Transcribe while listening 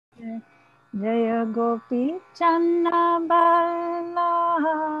Jaya Gopi Channa Ballabha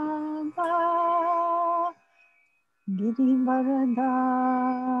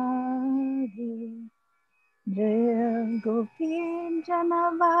Girivaradari Jaya Gopi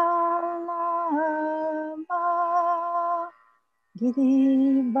Channa Ballabha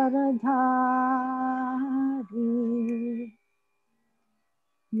Girivaradari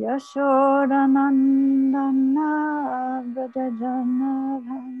Yashodanandana Vrajajana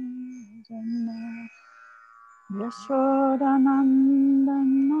Ranjana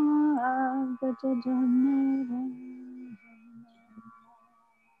Yashodanandana Vrajajana Ranjana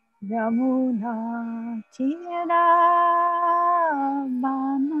Yamuna Tira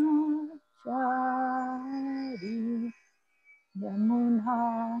Banachari Yamuna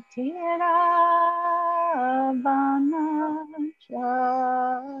Tira Banachari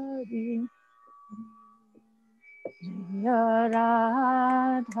Jaya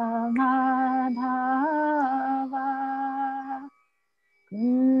Radha Madhava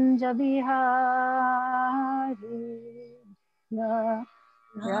Kunja Bihari Jaya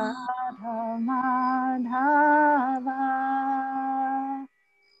Radha Madhava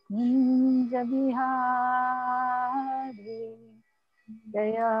Kunja Bihari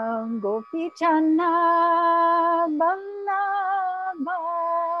Jaya Gopi Channa Ballabha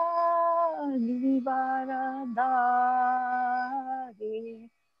Girivaradari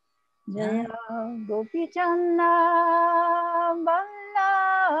Jaya Gopi Channa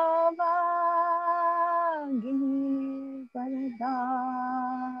Ballabha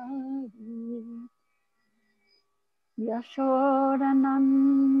Girivaradari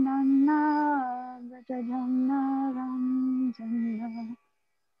Yashodanandana Vrajajana Ranjana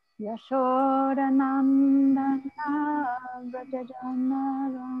Yashodanandana Vrajajana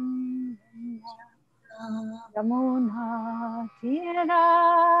Ranjana Yamuna Tira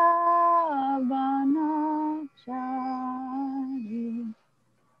Banachari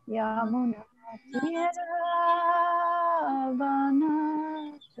Yamuna Tira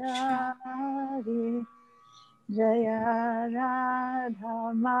Banachari Jaya Radha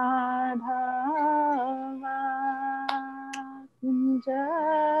Madhava Kunja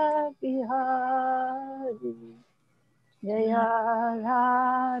Bihari Jaya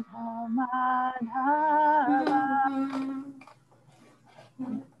Radha Madhava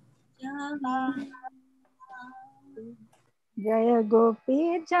Jaya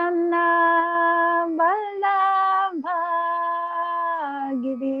Gopi Channa Vallabha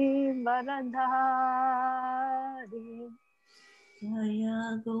Girivaradari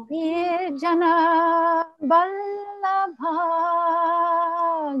Jaya Gopi Channa Vallabha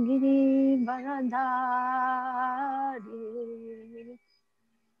Girivaradari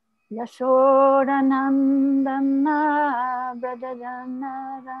Yashodanandana Vrajajana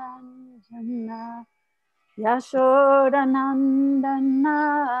Ranjana Yashodanandana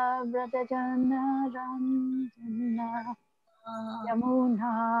Vrajajana Ranjana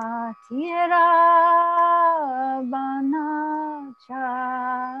Yamuna Tira Banachari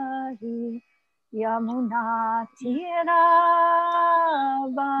Yamuna Tira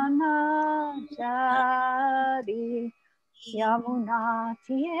Banachari Yamuna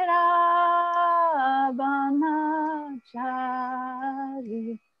Tira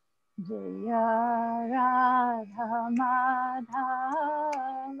Banachari Jaya Radha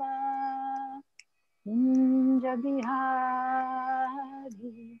Madhava Kunja Bihari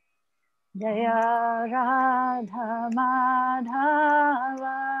Jaya Radha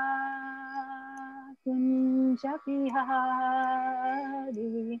Madhava Kunja Bihari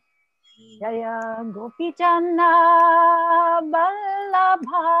Jaya Gopi Channa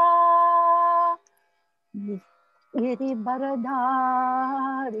Ballabha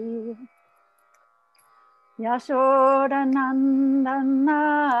Girivaradari Yashodanandana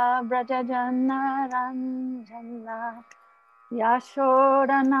Vrajajana Ranjana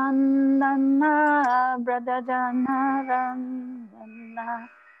Yashodanandana Vrajajana Ranjana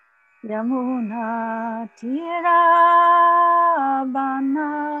Yamuna Tira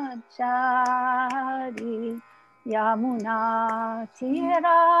Banachari Yamuna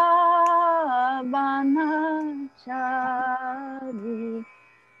Tira Banachari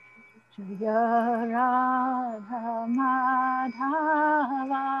Jaya Radha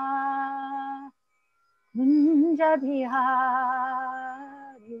Madhava Kunja Bihari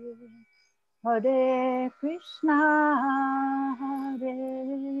Hare Krishna Hare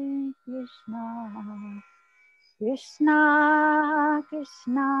Krishna Krishna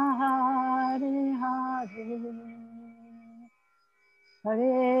Krishna Hare Hare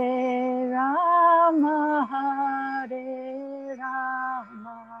Hare Rama Hare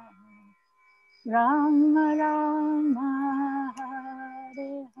Rama Rama Rama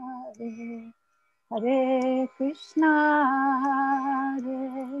Hare Hare Hare Krishna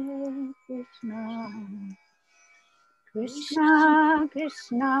Krishna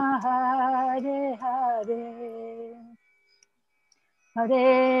Krishna Hare Hare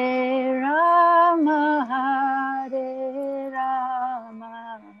Hare Rama Hare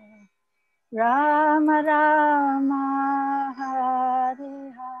Rama Rama Rama Hare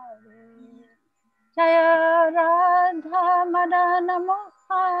Hare Jaya Radha Madana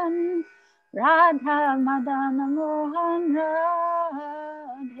Mohan Radha Madana Mohan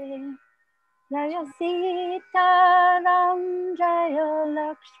Radhe Jaya Sita Ram Jaya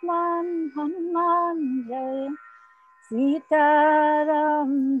Lakshman Hanuman Jaya Sita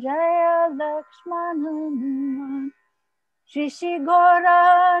Ram Jaya Lakshman Hanuman Shri Shri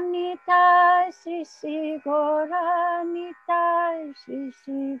Gora Nitai Shri Shri Gora Nitai Shri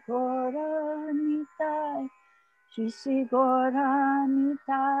Shri Gora Nitai Shri Shri Gora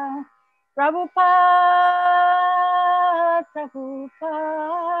Nitai Prabhupada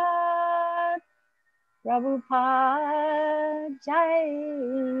Prabhupada Prabhupada Jai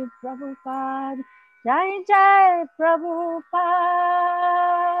Prabhupada Jai Jai Prabhupada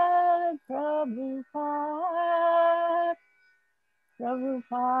Prabhupada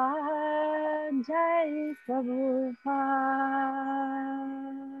Prabhupada Jai Prabhupada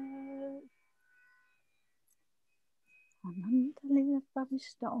Anantalila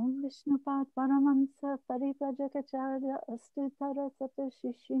Pravishta Om Vishnupad Paramahansa Pariprajakacharya Astutara Sata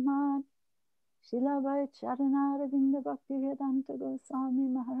Shishimad Shilabhai Charanara Vinda Bhakti Vedanta Goswami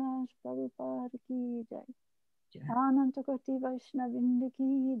Maharaj Prabhupada Ki Jai Ananta Koti Vaishnavinda Ki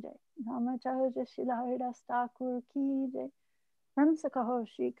Jai Namacharya Shilaharidas Thakur Ki Jai Pramsa Kaho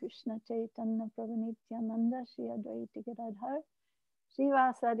Shri Krishna Chaitanya Prabhu Nityananda Shri Advaita Gadadhar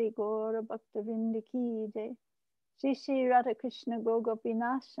Srivasadi Gaura Bhaktavinda Ki Jai Shri Shri Radha Krishna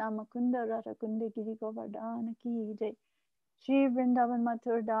Gopinath Shamakunda Radha Kunda Giri Govardhana Ki Jai Shri Vrindavan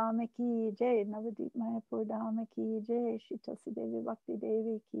Mathur Dhama Ki Jai Navadip Mayapur Dhama Ki Jai Shri Tulsi Devi Bhakti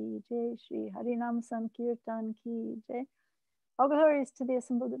Devi Ki Jai Shri Harinam Sankirtan Ki Jai. All glories to the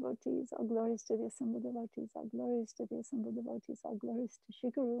assembled devotees, all glories to the assembled devotees, all glories to the assembled devotees, all glories to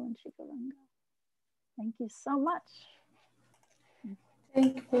Shri Guru and Shri Gauranga. Thank you so much.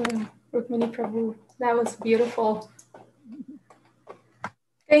 Thank you, Rukmini Prabhu. That was beautiful.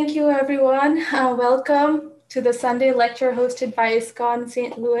 Thank you, everyone. Welcome to the Sunday lecture hosted by ISKCON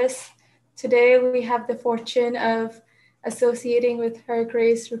St. Louis. Today, we have the fortune of associating with Her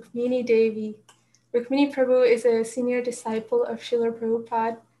Grace Rukmini Devi. Rukmini Prabhu is a senior disciple of Srila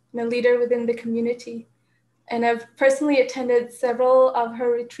Prabhupada and a leader within the community. And I've personally attended several of her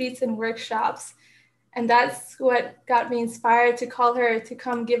retreats and workshops. And that's what got me inspired to call her to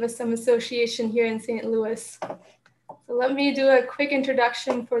come give us some association here in St. Louis. So let me do a quick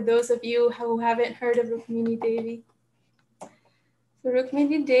introduction for those of you who haven't heard of Rukmini Devi. So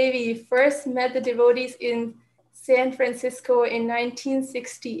Rukmini Devi first met the devotees in San Francisco in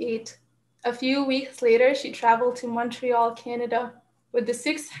 1968. A few weeks later, she traveled to Montreal, Canada, with the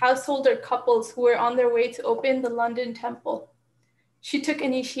 6 householder couples who were on their way to open the London temple. She took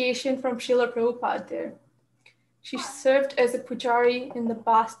initiation from Srila Prabhupada there. She served as a pujari in the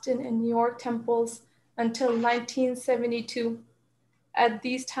Boston and New York temples until 1972. At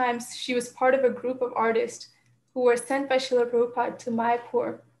these times, she was part of a group of artists who were sent by Srila Prabhupada to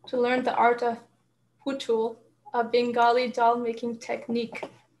Mayapur to learn the art of putul, a Bengali doll-making technique.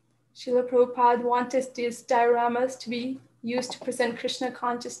 Srila Prabhupada wanted these dioramas to be used to present Krishna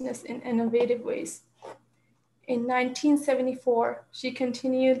consciousness in innovative ways. In 1974, she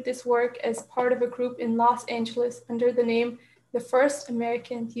continued this work as part of a group in Los Angeles under the name The First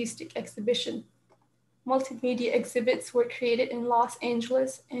American Theistic Exhibition. Multimedia exhibits were created in Los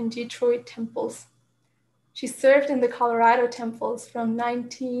Angeles and Detroit temples. She served in the Colorado temples from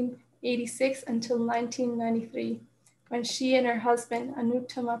 1986 until 1993, when she and her husband,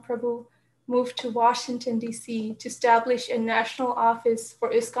 Anuttama Prabhu, moved to Washington, D.C. to establish a national office for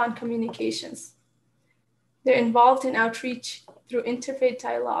ISKCON communications. They're involved in outreach through interfaith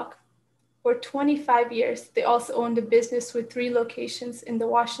dialogue. For 25 years, they also owned a business with 3 locations in the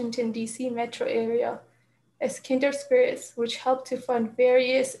Washington, D.C. metro area as Kinder Spirits, which helped to fund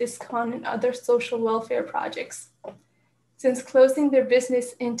various ISKCON and other social welfare projects. Since closing their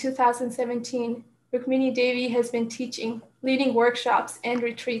business in 2017, Rukmini Devi has been teaching, leading workshops and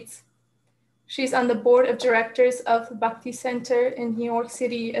retreats. She's on the board of directors of the Bhakti Center in New York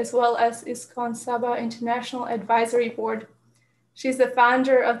City, as well as ISKCON Sabha International Advisory Board. She's the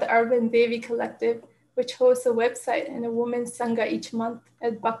founder of the Urban Devi Collective, which hosts a website and a women's sangha each month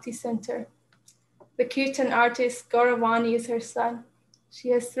at Bhakti Center. The Kirtan artist Gauravani is her son. She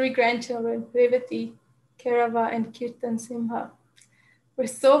has 3 grandchildren, Revati, Kairava, and Kirtan Simha. We're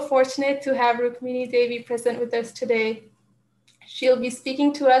so fortunate to have Rukmini Devi present with us today. She'll be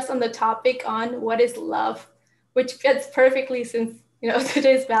speaking to us on the topic on what is love, which fits perfectly since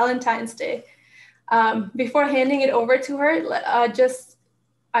today's Valentine's Day. Before handing it over to her,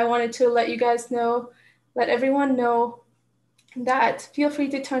 I wanted to let everyone know that feel free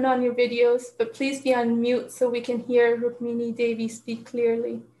to turn on your videos, but please be on mute so we can hear Rukmini Devi speak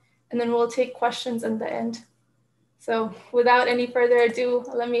clearly, and then we'll take questions in the end. So without any further ado,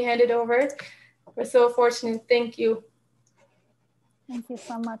 let me hand it over. We're so fortunate. Thank you. Thank you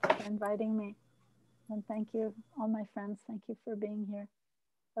so much for inviting me. And thank you, all my friends. Thank you for being here.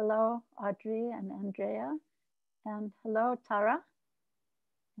 Hello, Audrey and Andrea. And hello, Tara.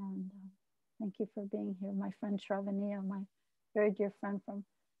 And thank you for being here. My friend Shravaniya, my very dear friend from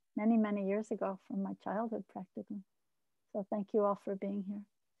many, many years ago, from my childhood practically. So thank you all for being here.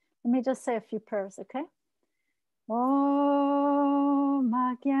 Let me just say a few prayers, okay? Om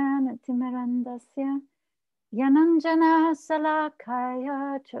Jnana Timirandasya Gyananjana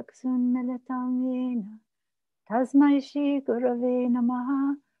Salakaya Chaksun Militam Yena Tasmai Shri Gurave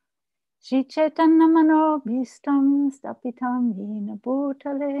Namaha Shri Chaitanya Manobhistam Stapitam Yena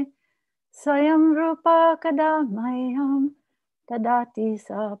Bhutale Swayam Rupa Kadamayam Tadati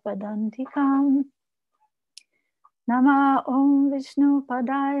Sapadantikam Nama Om Vishnu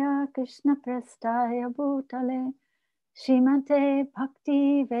Padaya Krishna Prestaya Bhutale Shrimate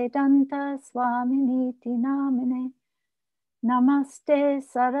Bhakti Vedanta Swaminiti Namine Namaste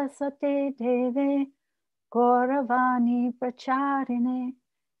Saraswate Deve Gauravani Pracharine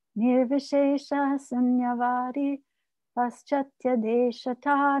Nirvishesha Sunyavari Paschatya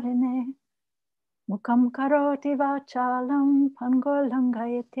Deshatarine Mukam Karoti Vachalam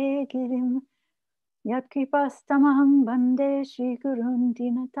Pangolangayate Girim Yatkipastamaham Bande Shri Gurun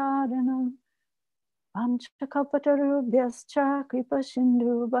Dinataranam Panchakapatarubhyascha Kripa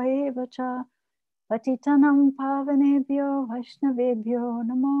Sindhu Bhaevacha Patitanam Pavanebhyo Vaishnavebhyo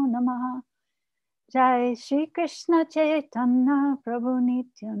Namo Namaha Jai Shri Krishna Chaitanya Prabhu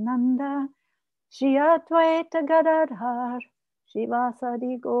Nityananda Shri Advaita Gadadhar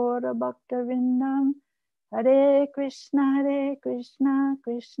Shivasadi Gaura Bhakta-vindam Hare Krishna Krishna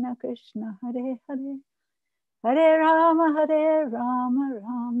Krishna Hare Hare Hare Rama, Rama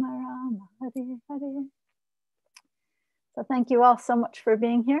Rama, Hare Hare. So thank you all so much for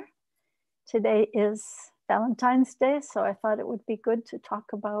being here. Today is Valentine's Day, so I thought it would be good to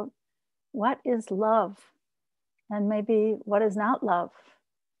talk about what is love and maybe what is not love,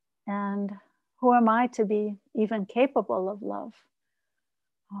 and who am I to be even capable of love?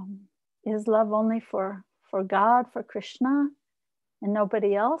 Is love only for God, for Krishna, and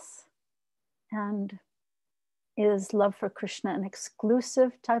nobody else? And is love for Krishna an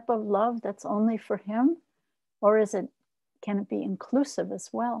exclusive type of love that's only for him? Or can it be inclusive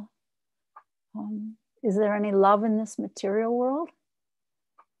as well? Is there any love in this material world?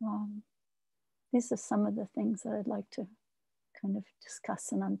 These are some of the things that I'd like to kind of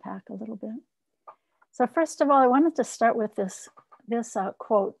discuss and unpack a little bit. So first of all, I wanted to start with this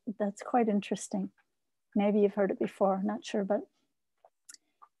quote that's quite interesting. Maybe you've heard it before, not sure, but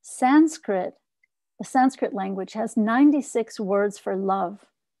the Sanskrit language has 96 words for love.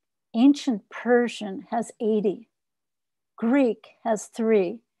 Ancient Persian has 80. Greek has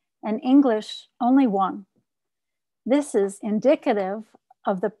 3, and English only 1. This is indicative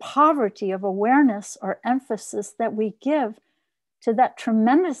of the poverty of awareness or emphasis that we give to that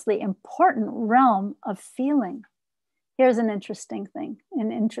tremendously important realm of feeling. Here's an interesting thing,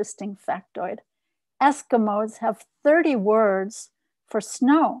 an interesting factoid. Eskimos have 30 words for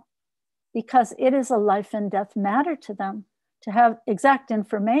snow, because it is a life and death matter to them to have exact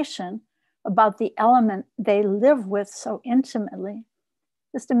information about the element they live with so intimately.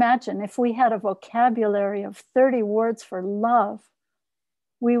 Just imagine if we had a vocabulary of 30 words for love,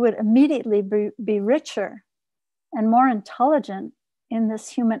 we would immediately be richer and more intelligent in this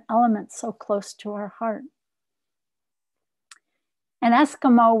human element so close to our heart. An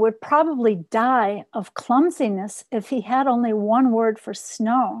Eskimo would probably die of clumsiness if he had only 1 word for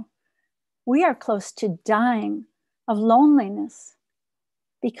snow. We are close to dying of loneliness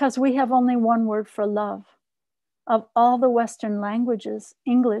because we have only 1 word for love. Of all the Western languages,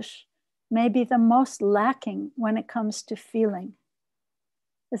 English may be the most lacking when it comes to feeling.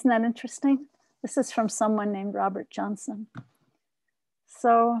 Isn't that interesting? This is from someone named Robert Johnson.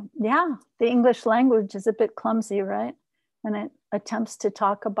 So yeah, the English language is a bit clumsy, right? And it attempts to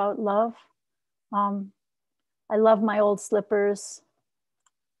talk about love. I love my old slippers.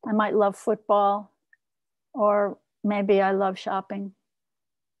 I might love football. Or maybe I love shopping.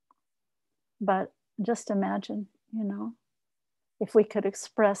 But just imagine, if we could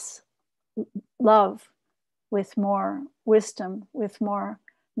express love with more wisdom, with more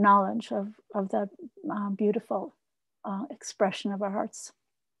knowledge of that beautiful expression of our hearts.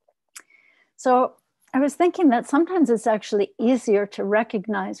 So I was thinking that sometimes it's actually easier to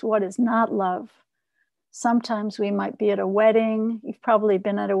recognize what is not love. Sometimes we might be at a wedding. You've probably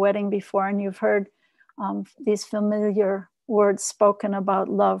been at a wedding before, and you've heard these familiar words spoken about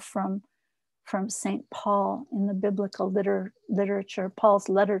love from St. Paul in the biblical literature, Paul's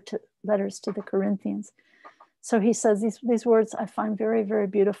letters to the Corinthians. So he says these words I find very, very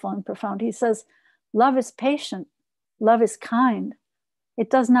beautiful and profound. He says, love is patient, love is kind, it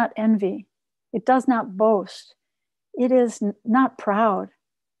does not envy, it does not boast, it is not proud,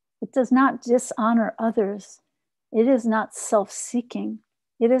 it does not dishonor others, it is not self-seeking,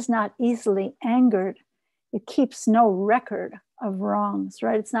 it is not easily angered, it keeps no record of wrongs,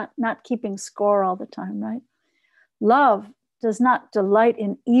 right? It's not keeping score all the time, right? Love does not delight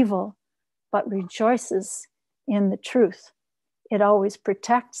in evil, but rejoices in the truth. It always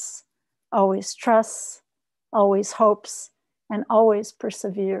protects, always trusts, always hopes, and always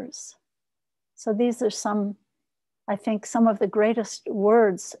perseveres. So these are some of the greatest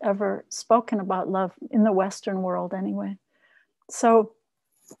words ever spoken about love in the Western world anyway. So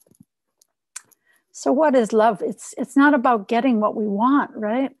what is love? It's not about getting what we want,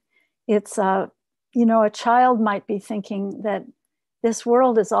 right? It's, a child might be thinking that this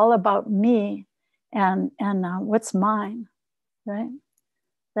world is all about me and what's mine, right?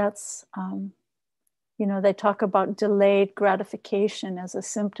 That's, they talk about delayed gratification as a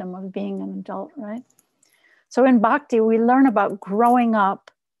symptom of being an adult, right? So in Bhakti, we learn about growing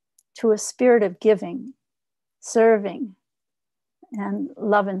up to a spirit of giving, serving, and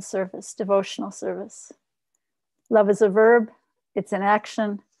love and service, devotional service. Love is a verb, it's an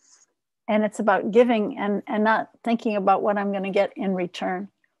action, and it's about giving and not thinking about what I'm going to get in return.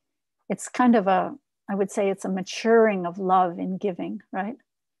 It's kind of I would say it's a maturing of love in giving, right?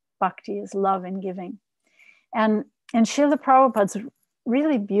 Bhakti is love in giving. And in Srila Prabhupada's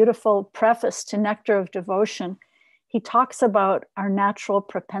really beautiful preface to Nectar of Devotion, he talks about our natural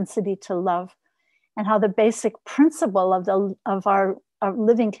propensity to love and how the basic principle of our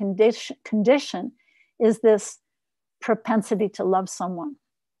living condition is this propensity to love someone.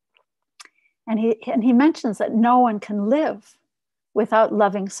 And he mentions that no one can live without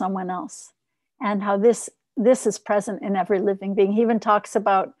loving someone else, and how this is present in every living being. He even talks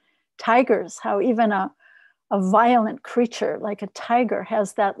about tigers, how even a violent creature like a tiger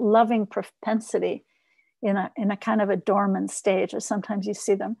has that loving propensity in a kind of a dormant stage. Or sometimes you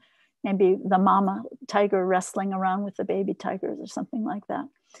see them, maybe the mama tiger wrestling around with the baby tigers or something like that.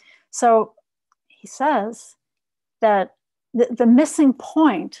 So he says that the missing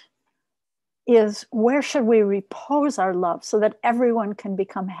point is, where should we repose our love so that everyone can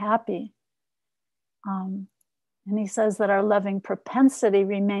become happy? And he says that our loving propensity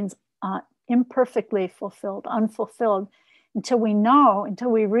remains imperfectly fulfilled, unfulfilled, until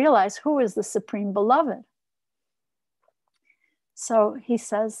we realize who is the Supreme Beloved. So he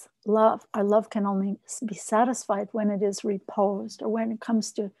says, our love can only be satisfied when it is reposed, or when it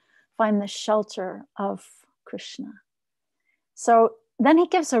comes to find the shelter of Krishna. So then he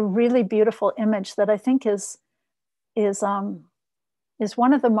gives a really beautiful image that I think is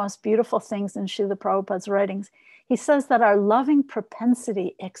one of the most beautiful things in Srila Prabhupada's writings. He says that our loving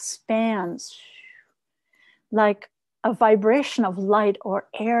propensity expands like a vibration of light or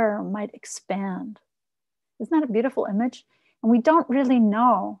air might expand. Isn't that a beautiful image? And we don't really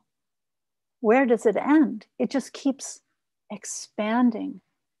know, where does it end? It just keeps expanding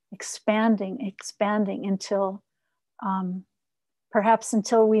until perhaps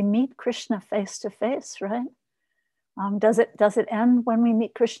until we meet Krishna face to face, right? Does it end when we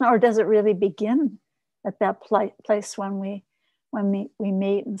meet Krishna, or does it really begin at that place when we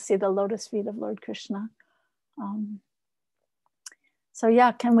meet and see the lotus feet of Lord Krishna? So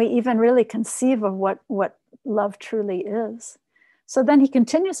yeah, can we even really conceive of what love truly is? So then he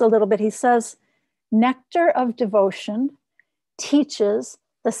continues a little bit. He says, Nectar of Devotion teaches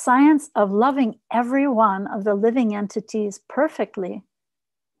the science of loving every one of the living entities perfectly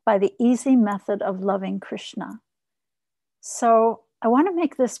by the easy method of loving Krishna. So I want to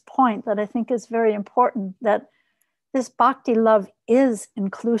make this point that I think is very important, that this bhakti love is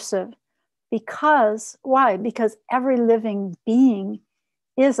inclusive. Because, why? Because every living being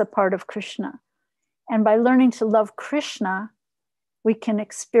is a part of Krishna. And by learning to love Krishna, we can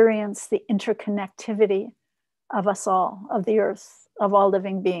experience the interconnectivity of us all, of the earth, of all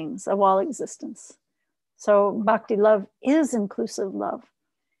living beings, of all existence. So bhakti love is inclusive love.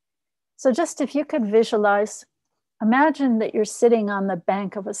 So just if you could visualize, imagine that you're sitting on the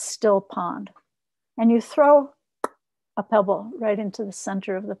bank of a still pond and you throw a pebble right into the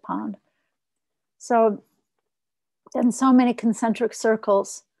center of the pond. So then so many concentric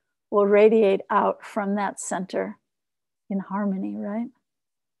circles will radiate out from that center in harmony, right?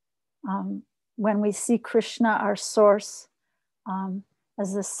 When we see Krishna, our source,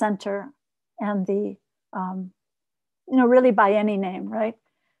 as the center and the, really by any name, right?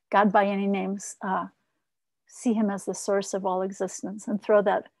 God by any names, see him as the source of all existence and throw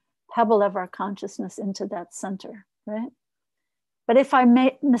that pebble of our consciousness into that center, right? But if I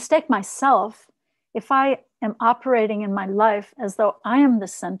mistake myself, if I am operating in my life as though I am the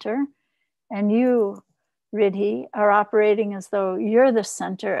center and you, Riddhi, are operating as though you're the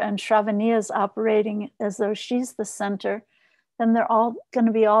center and Shravani is operating as though she's the center, then they're all going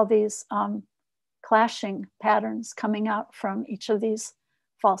to be all these clashing patterns coming out from each of these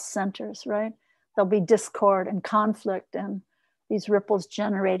false centers, right? There'll be discord and conflict, and these ripples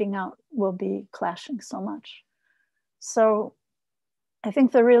generating out will be clashing so much. So I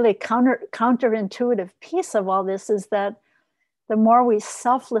think the really counterintuitive piece of all this is that the more we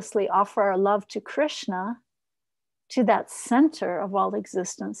selflessly offer our love to Krishna, to that center of all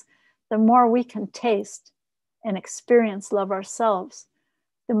existence, the more we can taste and experience love ourselves,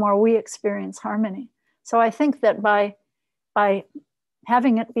 the more we experience harmony. So I think that by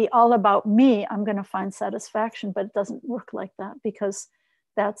having it be all about me, I'm going to find satisfaction, but it doesn't work like that because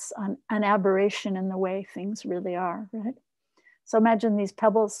that's an aberration in the way things really are, right? So imagine these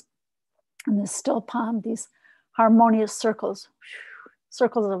pebbles in this still pond, these harmonious circles,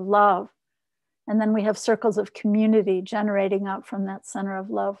 circles of love. And then we have circles of community generating out from that center of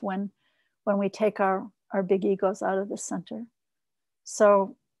love when we take our big egos out of the center.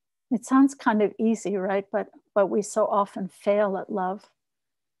 So it sounds kind of easy, right? But we so often fail at love.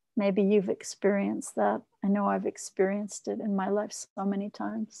 Maybe you've experienced that. I know I've experienced it in my life so many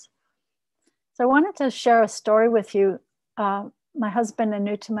times. So I wanted to share a story with you. My husband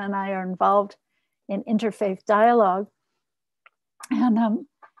Anutama and I are involved in interfaith dialogue. And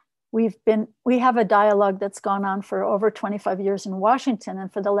we have a dialogue that's gone on for over 25 years in Washington.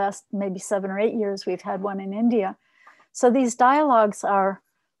 And for the last maybe 7 or 8 years, we've had one in India. So these dialogues are,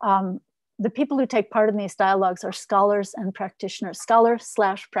 the people who take part in these dialogues are scholars and practitioners,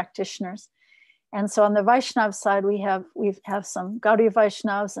 scholars/practitioners. And so on the Vaishnav side, we have some Gaudiya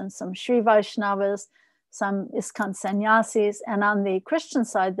Vaishnavas and some Sri Vaishnavas, some ISKCON sannyasis. And on the Christian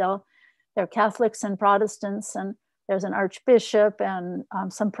side, they're Catholics and Protestants, and there's an archbishop and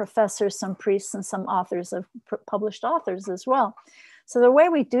some professors, some priests, and some authors of published authors as well. So the way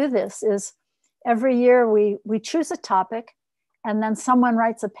we do this is every year we choose a topic, and then someone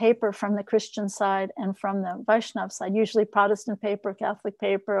writes a paper from the Christian side and from the Vaishnav side, usually Protestant paper, Catholic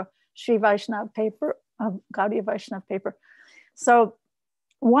paper, Sri Vaishnav paper, Gaudiya Vaishnav paper. So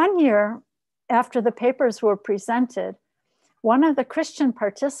one year after the papers were presented, one of the Christian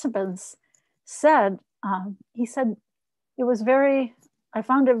participants said, he said, I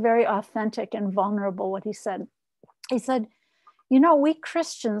found it very authentic and vulnerable what he said. He said, we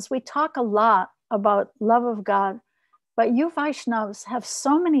Christians, we talk a lot about love of God, but you Vaishnavas have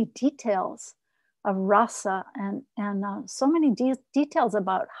so many details of rasa and so many details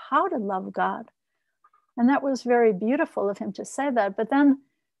about how to love God. And that was very beautiful of him to say that. But then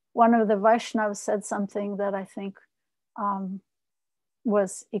one of the Vaishnavas said something that I think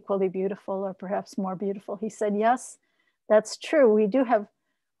was equally beautiful, or perhaps more beautiful. He said, yes, that's true. We do have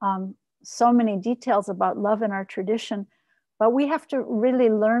so many details about love in our tradition, but we have to really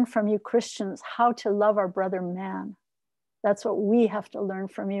learn from you Christians how to love our brother man. That's what we have to learn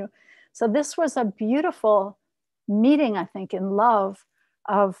from you. So this was a beautiful meeting, I think, in love.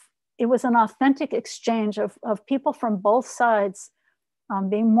 It was an authentic exchange of people from both sides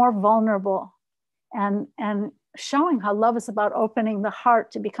being more vulnerable and showing how love is about opening the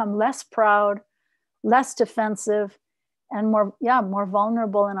heart to become less proud, less defensive, and more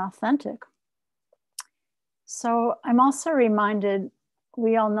vulnerable and authentic. So I'm also reminded,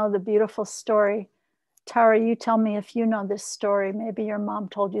 we all know the beautiful story. Tara, you tell me if you know this story. Maybe your mom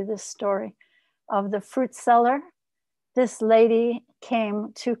told you this story of the fruit seller. This lady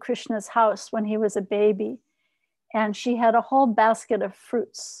came to Krishna's house when he was a baby, and she had a whole basket of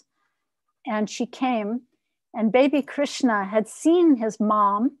fruits. And she came, and baby Krishna had seen his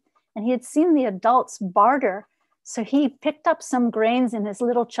mom, and he had seen the adults barter. So he picked up some grains in his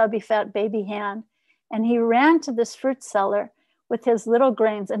little chubby fat baby hand, and he ran to this fruit seller with his little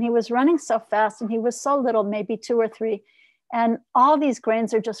grains. And he was running so fast, and he was so little, maybe 2 or 3. And all these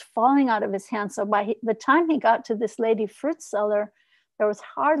grains are just falling out of his hand. So by the time he got to this lady fruit seller, there was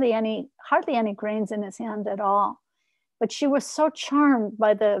hardly any grains in his hand at all. But she was so charmed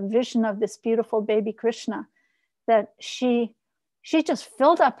by the vision of this beautiful baby Krishna that she just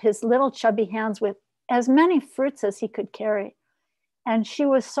filled up his little chubby hands with as many fruits as he could carry. And she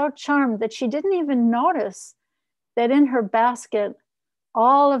was so charmed that she didn't even notice that in her basket,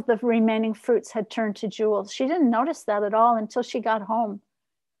 all of the remaining fruits had turned to jewels. She didn't notice that at all until she got home,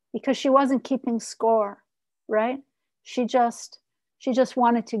 because she wasn't keeping score, right? She just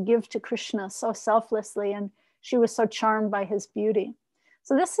wanted to give to Krishna so selflessly, and she was so charmed by his beauty.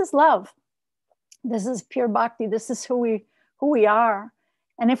 So this is love. This is pure bhakti. This is who we are.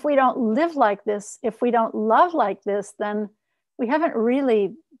 And if we don't live like this, if we don't love like this, then we haven't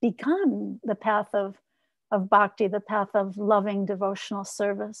really begun the path of bhakti, the path of loving devotional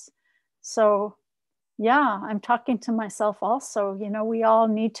service. So yeah, I'm talking to myself also. You know, we all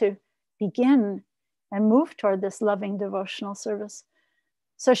need to begin and move toward this loving devotional service.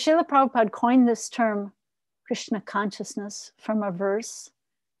 So Srila Prabhupada coined this term, Krishna consciousness, from a verse,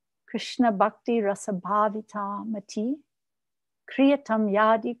 Krishna bhakti rasa bhavita mati, kriyatam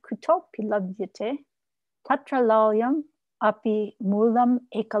yadi kutopi labhyate, tatra lalyam api mulam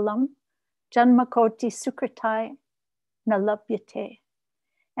ekalam, janmakoti sukritai nalabhyate.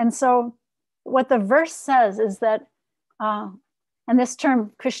 And so what the verse says is that, and this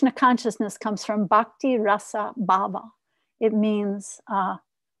term Krishna consciousness comes from bhakti rasa bhava. It means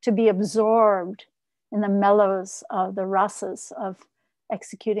to be absorbed in the mellows of the rasas of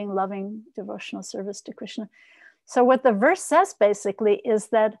executing loving devotional service to Krishna. So what the verse says basically is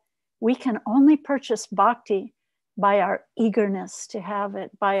that we can only purchase bhakti by our eagerness to have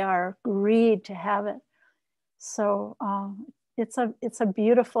it, by our greed to have it. So it's a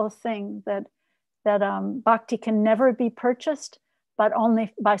beautiful thing that bhakti can never be purchased, but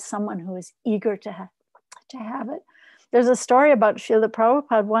only by someone who is eager to have it. There's a story about Srila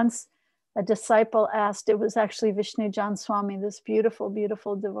Prabhupada. Once a disciple asked, it was actually Vishnu Jan Swami, this beautiful,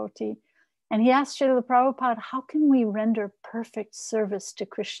 beautiful devotee. And he asked Srila Prabhupada, how can we render perfect service to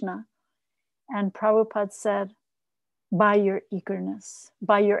Krishna? And Prabhupada said, by your eagerness,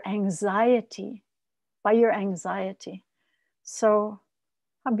 by your anxiety, by your anxiety. So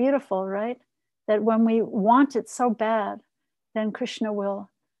how beautiful, right? That when we want it so bad, then Krishna will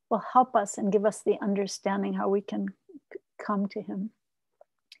help us and give us the understanding how we can come to him.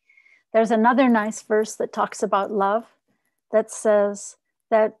 There's another nice verse that talks about love that says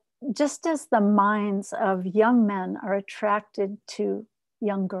that just as the minds of young men are attracted to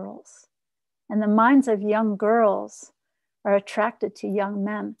young girls, and the minds of young girls are attracted to young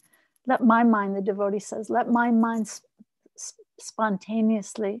men, let my mind, the devotee says, let my mind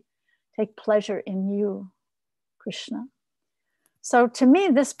spontaneously take pleasure in you, Krishna. So to me,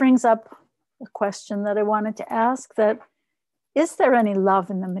 this brings up a question that I wanted to ask, that is there any love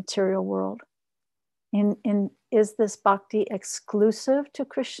in the material world? Is this bhakti exclusive to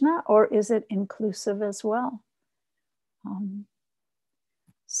Krishna, or is it inclusive as well?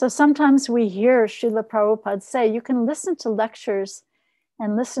 So sometimes we hear Srila Prabhupada say, you can listen to lectures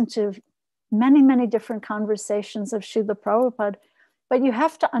and listen to many, many different conversations of Srila Prabhupada, but you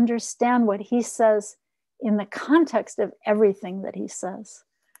have to understand what he says in the context of everything that he says,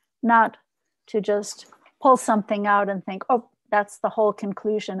 not to just pull something out and think, oh, that's the whole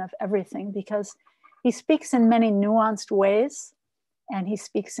conclusion of everything, because he speaks in many nuanced ways and he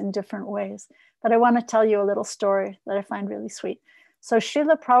speaks in different ways. But I want to tell you a little story that I find really sweet. So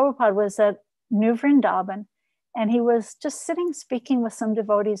Srila Prabhupada was at New Vrindavan, and he was just sitting speaking with some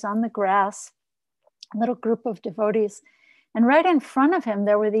devotees on the grass, a little group of devotees. And right in front of him,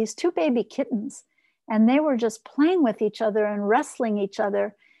 there were these two baby kittens, and they were just playing with each other and wrestling each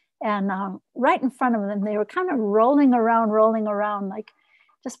other. And right in front of them, they were kind of rolling around, like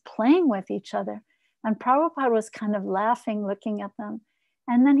just playing with each other. And Prabhupada was kind of laughing, looking at them.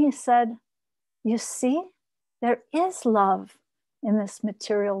 And then he said, you see, there is love in this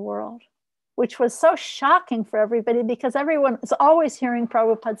material world, which was so shocking for everybody, because everyone is always hearing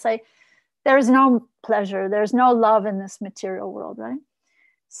Prabhupada say, there's no pleasure, there's no love in this material world, right?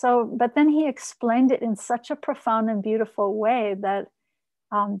 So, but then he explained it in such a profound and beautiful way that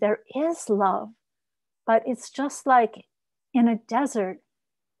there is love, but it's just like in a desert,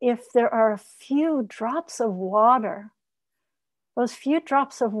 if there are a few drops of water, those few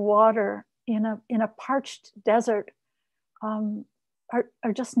drops of water in a parched desert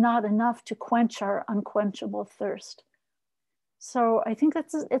are just not enough to quench our unquenchable thirst. So I think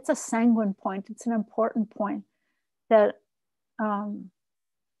it's a sanguine point. It's an important point that, in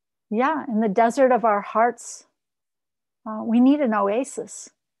the desert of our hearts, We need an oasis.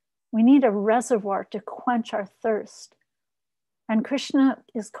 We need a reservoir to quench our thirst. And Krishna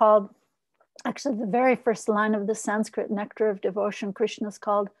is called, actually the very first line of the Sanskrit nectar of devotion, Krishna is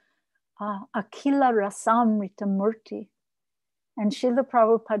called Akila Rasamrita Murti. And Srila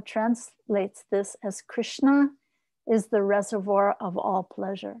Prabhupada translates this as Krishna is the reservoir of all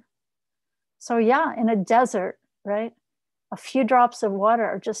pleasure. So yeah, in a desert, right? A few drops of water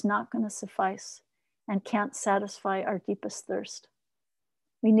are just not going to suffice and can't satisfy our deepest thirst.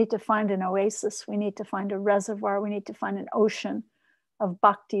 We need to find an oasis. We need to find a reservoir. We need to find an ocean of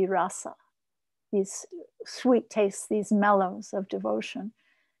bhakti rasa, these sweet tastes, these mellows of devotion,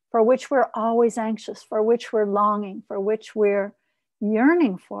 for which we're always anxious, for which we're longing, for which we're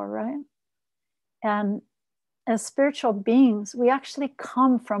yearning for, right? And as spiritual beings, we actually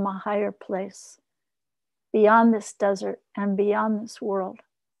come from a higher place, beyond this desert and beyond this world.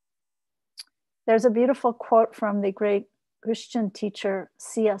 There's a beautiful quote from the great Christian teacher,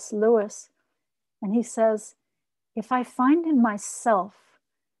 C.S. Lewis, and he says, "If I find in myself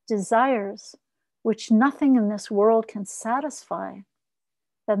desires which nothing in this world can satisfy,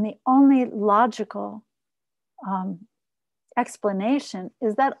 then the only logical explanation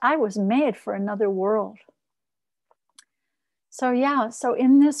is that I was made for another world." So yeah, so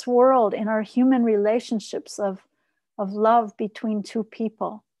in this world, in our human relationships of love between two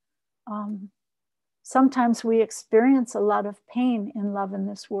people, sometimes we experience a lot of pain in love in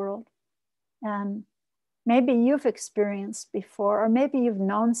this world. And maybe you've experienced before, or maybe you've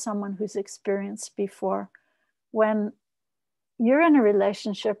known someone who's experienced before, when you're in a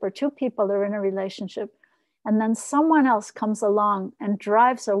relationship or two people are in a relationship, and then someone else comes along and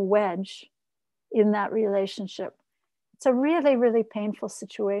drives a wedge in that relationship. It's a really, really painful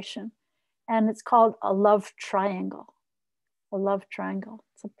situation. And it's called a love triangle. A love triangle.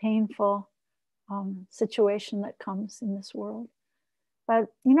 It's a painful situation that comes in this world.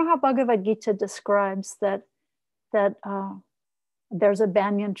 But you know how Bhagavad Gita describes that there's a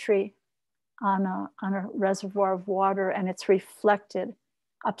banyan tree on a reservoir of water, and it's reflected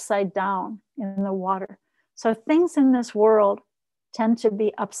upside down in the water. So things in this world tend to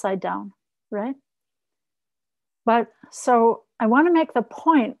be upside down, right? But so I want to make the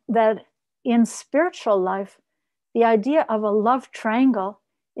point that in spiritual life, the idea of a love triangle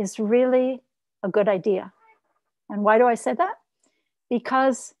is really a good idea. And why do I say that?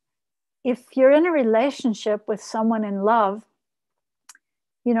 Because if you're in a relationship with someone in love,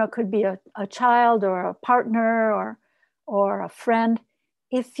 you know, it could be a child or a partner or a friend.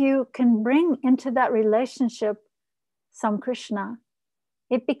 If you can bring into that relationship some Krishna,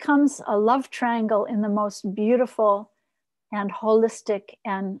 it becomes a love triangle in the most beautiful and holistic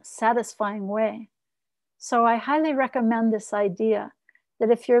and satisfying way. So I highly recommend this idea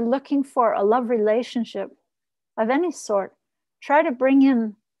that if you're looking for a love relationship of any sort, try to bring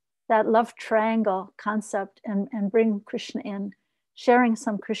in that love triangle concept and bring Krishna in, sharing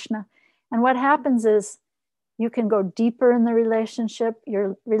some Krishna. And what happens is you can go deeper in the relationship.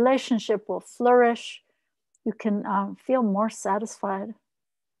 Your relationship will flourish. You can feel more satisfied,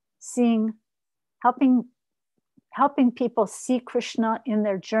 helping people see Krishna in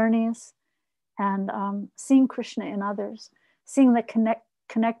their journeys and seeing Krishna in others, seeing the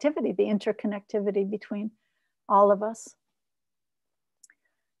connectivity, the interconnectivity between all of us.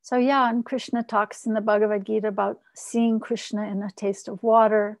 So yeah, and Krishna talks in the Bhagavad Gita about seeing Krishna in a taste of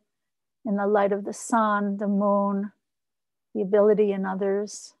water, in the light of the sun, the moon, the ability in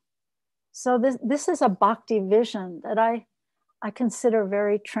others. So this is a bhakti vision that I consider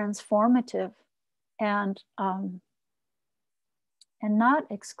very transformative and not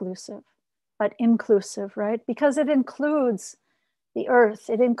exclusive, but inclusive, right? Because it includes the earth,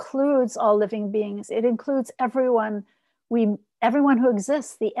 it includes all living beings, it includes everyone who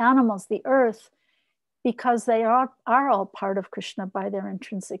exists, the animals, the earth, because they are all part of Krishna by their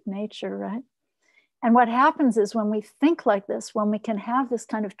intrinsic nature, right? And what happens is when we think like this, when we can have this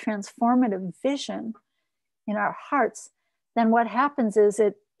kind of transformative vision in our hearts, then what happens is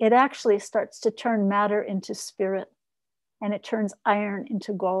it actually starts to turn matter into spirit, and it turns iron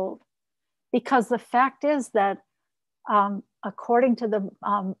into gold. Because the fact is that according to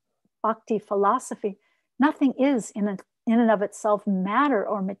the Bhakti philosophy, nothing is in and of itself matter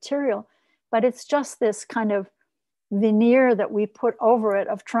or material, but it's just this kind of veneer that we put over it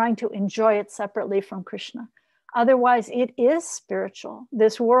of trying to enjoy it separately from Krishna. Otherwise, it is spiritual.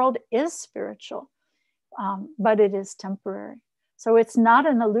 This world is spiritual, but it is temporary. So it's not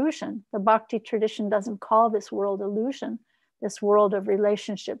an illusion. The Bhakti tradition doesn't call this world illusion, this world of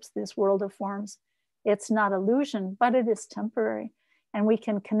relationships, this world of forms. It's not illusion, but it is temporary. And we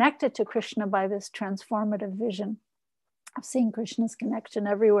can connect it to Krishna by this transformative vision. of seeing Krishna's connection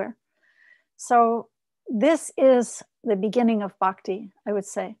everywhere. So this is the beginning of bhakti, I would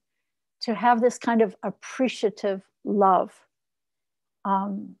say, to have this kind of appreciative love.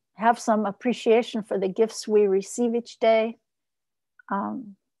 Have some appreciation for the gifts we receive each day.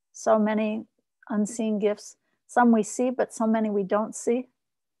 So many unseen gifts. Some we see, but so many we don't see.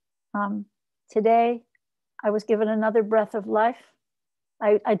 Today, I was given another breath of life.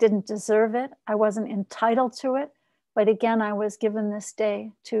 I didn't deserve it. I wasn't entitled to it. But again, I was given this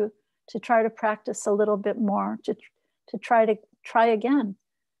day to try to practice a little bit more, to try again.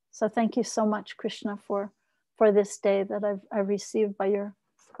 So thank you so much, Krishna, for this day that I've received by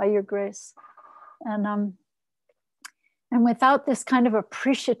your grace. And without this kind of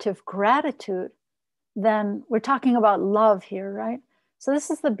appreciative gratitude, then we're talking about love here, right? So this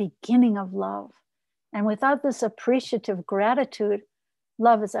is the beginning of love. And without this appreciative gratitude,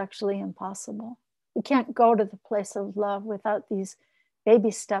 love is actually impossible. We can't go to the place of love without these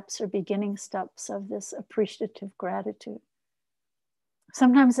baby steps or beginning steps of this appreciative gratitude.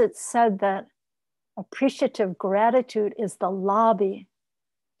 Sometimes it's said that appreciative gratitude is the lobby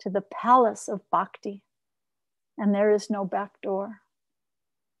to the palace of bhakti, and there is no back door.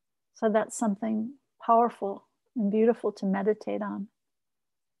 So that's something powerful and beautiful to meditate on.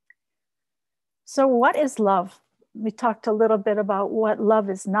 So what is love? We talked a little bit about what love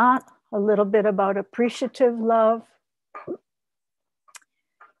is not, a little bit about appreciative love.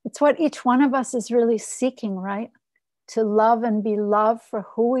 It's what each one of us is really seeking, right? To love and be loved for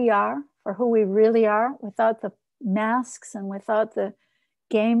who we are, for who we really are, without the masks and without the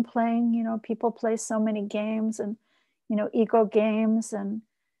game playing. You know, people play so many games and, you know, ego games and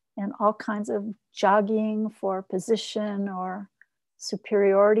all kinds of jogging for position or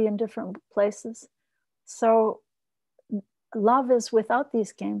superiority in different places. So love is without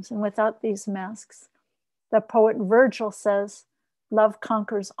these games and without these masks. The poet Virgil says, love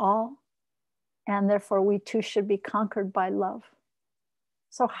conquers all, and therefore we too should be conquered by love.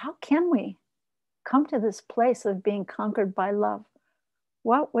 So how can we come to this place of being conquered by love?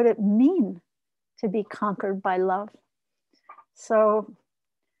 What would it mean to be conquered by love? So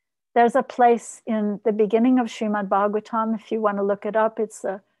there's a place in the beginning of Srimad Bhagavatam, if you want to look it up, it's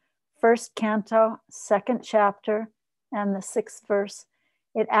the first canto, second chapter, and the 6th verse.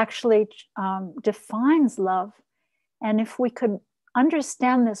 It actually defines love. And if we could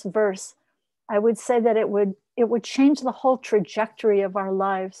understand this verse, I would say that it would change the whole trajectory of our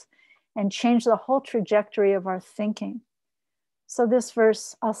lives and change the whole trajectory of our thinking. So this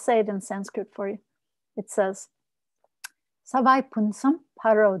verse, I'll say it in Sanskrit for you. It says, Savai punsam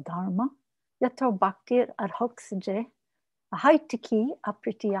paro dharma yato bhaktir arhoksije ahaitiki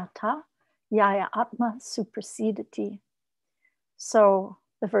apritiyata yaya atma suprasidati. So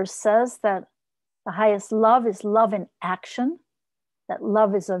the verse says that the highest love is love in action, that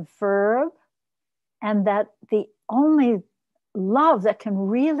love is a verb, and that the only love that can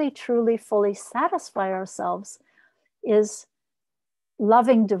really, truly, fully satisfy ourselves is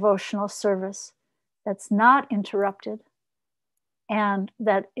loving devotional service that's not interrupted and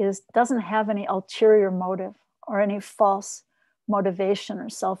that doesn't have any ulterior motive or any false motivation or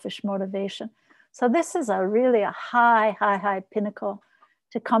selfish motivation. So this is really a high pinnacle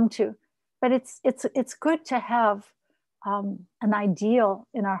to come to. But it's good to have an ideal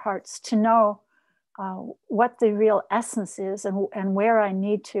in our hearts, to know what the real essence is and where I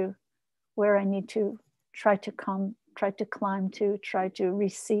need to try to climb to, try to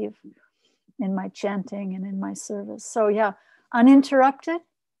receive in my chanting and in my service. So yeah, uninterrupted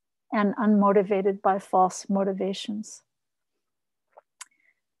and unmotivated by false motivations.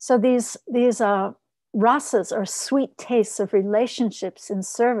 So these rasas are sweet tastes of relationships in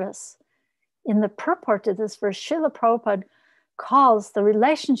service. In the purport of this verse, Srila Prabhupada calls the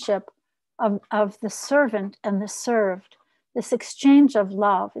relationship of the servant and the served, this exchange of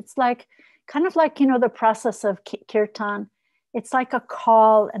love. It's like, kind of like, you know, the process of kirtan. It's like a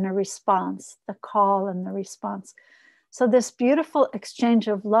call and a response, the call and the response. So this beautiful exchange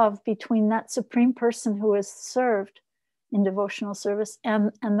of love between that supreme person who is served in devotional service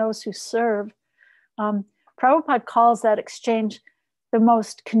and those who serve. Prabhupada calls that exchange the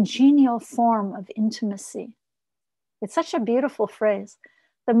most congenial form of intimacy. It's such a beautiful phrase,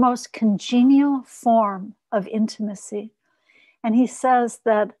 the most congenial form of intimacy. And he says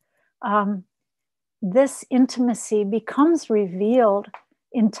that this intimacy becomes revealed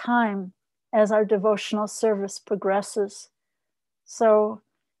in time as our devotional service progresses. So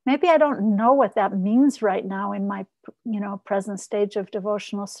maybe I don't know what that means right now in my, present stage of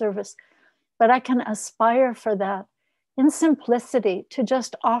devotional service, but I can aspire for that in simplicity, to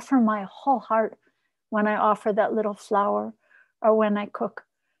just offer my whole heart when I offer that little flower, or when I cook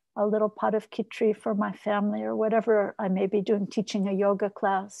a little pot of khichdi for my family, or whatever I may be doing, teaching a yoga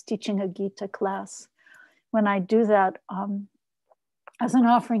class, teaching a Gita class. When I do that as an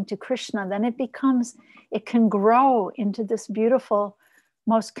offering to Krishna, then it can grow into this beautiful,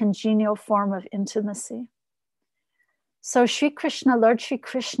 most congenial form of intimacy. So Sri Krishna, Lord Sri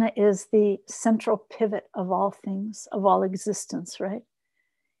Krishna, is the central pivot of all things, of all existence, right?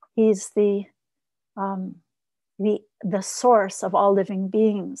 He's the source of all living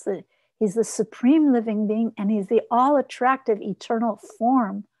beings. He's the supreme living being, and he's the all-attractive eternal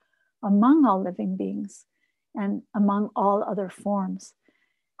form among all living beings and among all other forms.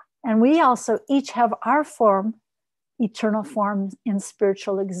 And we also each have our form, eternal form in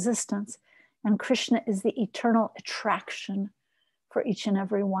spiritual existence. And Krishna is the eternal attraction for each and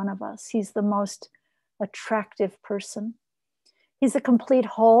every one of us. He's the most attractive person. He's a complete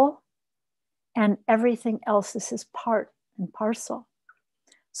whole, and everything else is his part and parcel.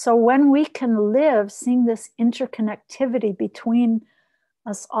 So when we can live seeing this interconnectivity between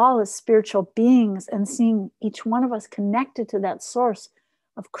us all as spiritual beings and seeing each one of us connected to that source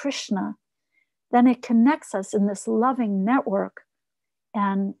of Krishna, then it connects us in this loving network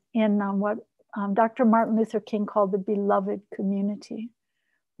and in what Dr. Martin Luther King called the beloved community.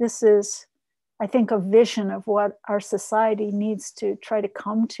 This is, I think, a vision of what our society needs to try to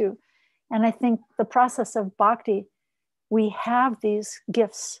come to. And I think the process of bhakti, we have these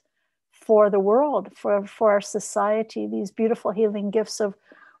gifts for the world, for our society, these beautiful healing gifts of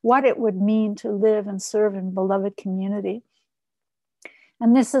what it would mean to live and serve in beloved community.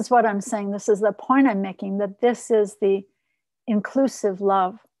 And this is what I'm saying. This is the point I'm making, that this is the inclusive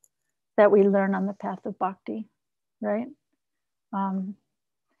love that we learn on the path of bhakti, right?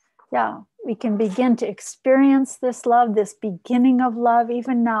 We can begin to experience this love, this beginning of love,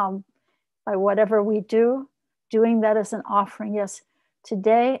 even now, by whatever we do, doing that as an offering. Yes,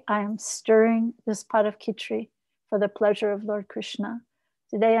 today I am stirring this pot of khichdi for the pleasure of Lord Krishna.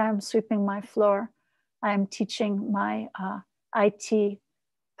 Today I am sweeping my floor. I am teaching my IT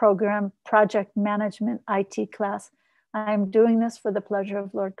program, project management IT class. I am doing this for the pleasure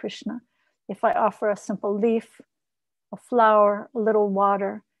of Lord Krishna. If I offer a simple leaf, a flower, a little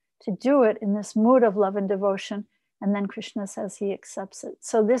water, to do it in this mood of love and devotion, and then Krishna says he accepts it.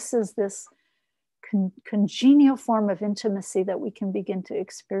 So this is this congenial form of intimacy that we can begin to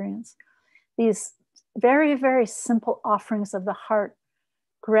experience. These very, very simple offerings of the heart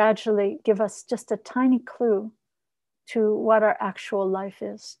gradually give us just a tiny clue to what our actual life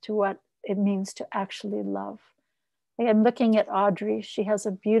is, to what it means to actually love. I'm looking at Audrey. She has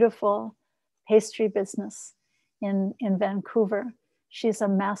a beautiful pastry business in Vancouver. She's a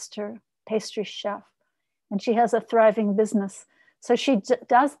master pastry chef, and she has a thriving business. So she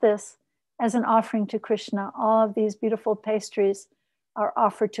does this as an offering to Krishna. All of these beautiful pastries are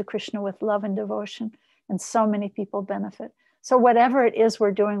offered to Krishna with love and devotion, and so many people benefit. So whatever it is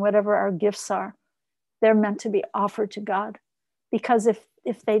we're doing, whatever our gifts are, they're meant to be offered to God. Because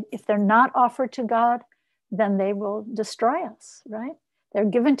if they're not offered to God, then they will destroy us, right? They're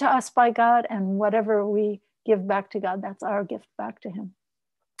given to us by God, and whatever we give back to God, that's our gift back to him.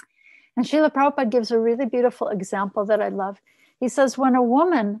 And Srila Prabhupada gives a really beautiful example that I love. He says, when a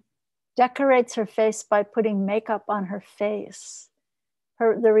woman decorates her face by putting makeup on her face,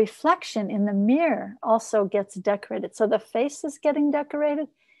 the reflection in the mirror also gets decorated. So the face is getting decorated,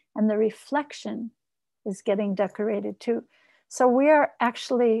 and the reflection is getting decorated too. So we are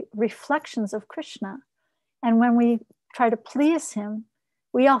actually reflections of Krishna. And when we try to please him,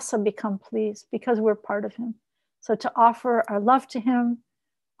 we also become pleased because we're part of him. So to offer our love to him,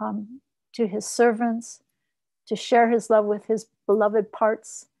 to his servants, to share his love with his beloved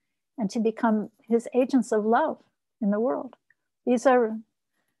parts, and to become his agents of love in the world. These are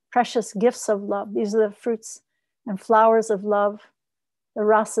precious gifts of love. These are the fruits and flowers of love, the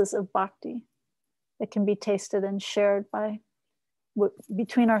rasas of bhakti that can be tasted and shared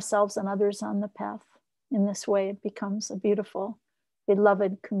between ourselves and others on the path. In this way, it becomes a beautiful,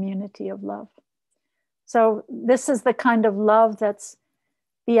 beloved community of love. So this is the kind of love that's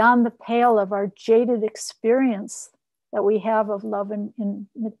beyond the pale of our jaded experience that we have of love in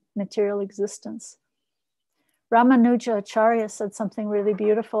material existence. Ramanuja Acharya said something really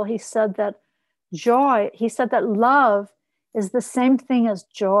beautiful. He said that love is the same thing as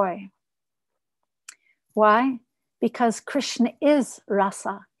joy. Why? Because Krishna is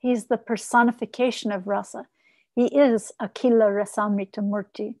rasa. He's the personification of rasa. He is Akila Rasamrita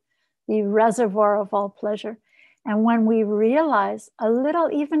Murti, the reservoir of all pleasure. And when we realize a little,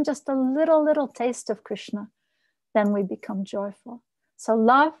 even just a little taste of Krishna, then we become joyful. So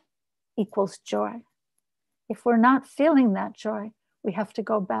love equals joy. If we're not feeling that joy, we have to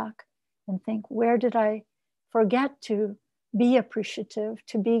go back and think, where did I forget to be appreciative,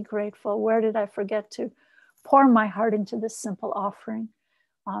 to be grateful? Where did I forget to pour my heart into this simple offering,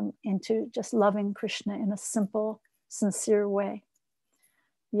 into just loving Krishna in a simple, sincere way?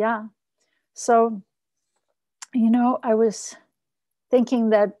 Yeah. So, I was thinking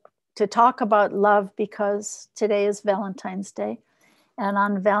that to talk about love, because today is Valentine's Day, and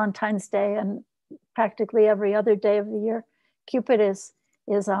on Valentine's Day and practically every other day of the year, Cupid is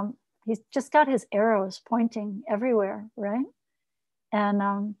he's just got his arrows pointing everywhere, right?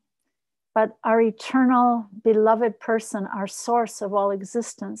 And but our eternal beloved person, our source of all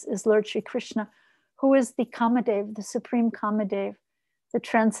existence, is Lord Shri Krishna, who is the Kamadev, the supreme Kamadev, the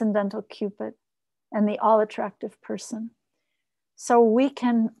transcendental Cupid, and the all-attractive person. So we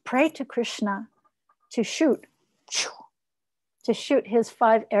can pray to Krishna to shoot his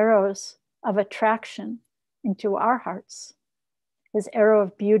 5 arrows of attraction into our hearts. His arrow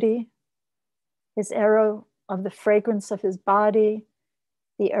of beauty, his arrow of the fragrance of his body,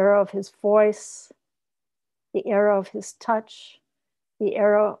 the arrow of his voice, the arrow of his touch, the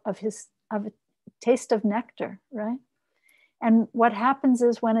arrow of a taste of nectar, right? And what happens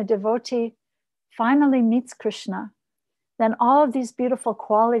is when a devotee finally meets Krishna, then all of these beautiful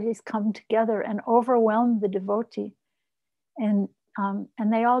qualities come together and overwhelm the devotee. And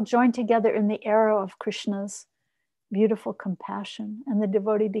they all join together in the arrow of Krishna's beautiful compassion, and the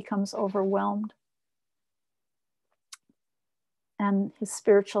devotee becomes overwhelmed, and his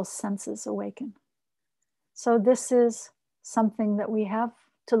spiritual senses awaken. So this is something that we have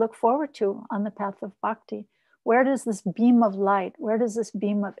to look forward to on the path of bhakti. Where does this beam of light, where does this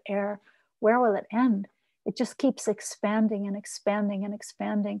beam of air, where will it end? It just keeps expanding and expanding and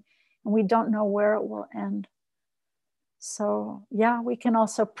expanding, and we don't know where it will end. So yeah, we can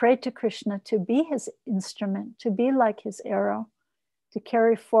also pray to Krishna to be his instrument, to be like his arrow, to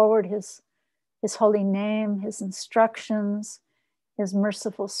carry forward his holy name, his instructions, his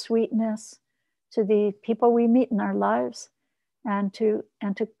merciful sweetness to the people we meet in our lives, and to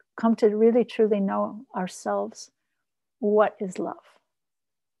come to really truly know ourselves, what is love.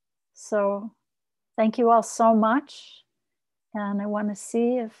 So thank you all so much. And I want to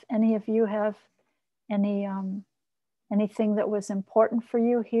see if any of you have anything that was important for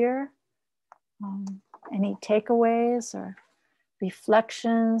you here, any takeaways or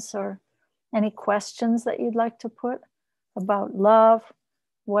reflections or any questions that you'd like to put about love.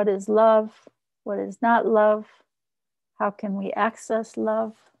 What is love? What is not love? How can we access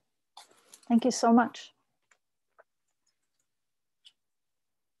love? Thank you so much.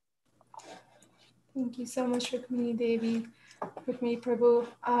 Thank you so much, Rukmini Devi, Rukmini Prabhu.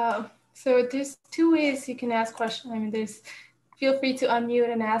 So there's 2 ways you can ask questions. Feel free to unmute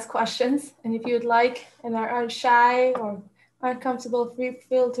and ask questions. And if you'd like and are shy or uncomfortable,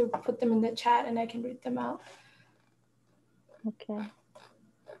 feel to put them in the chat and I can read them out. Okay.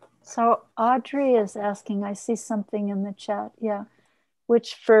 So Audrey is asking, I see something in the chat. Yeah.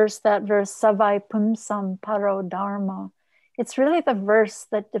 Which verse, that verse, Savai Pumsam Paro Dharma. It's really the verse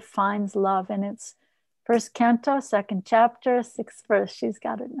that defines love. And it's 1st canto, 2nd chapter, 6th verse. She's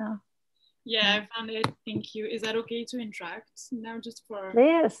got it now. Yeah, I found it. Thank you. Is that okay to interact now? Just for.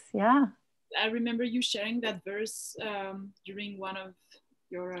 Please, yeah. I remember you sharing that verse during one of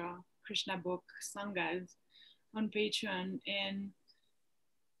your Krishna book sangas on Patreon, and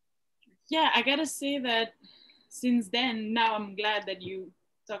yeah, I gotta say that since then, now I'm glad that you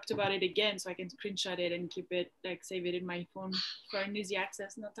talked about it again, so I can screenshot it and keep it, like save it in my phone for an easy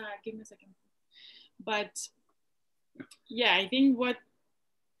access. Nata, give me a second. But yeah, I think what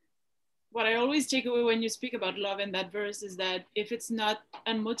I always take away when you speak about love in that verse is that if it's not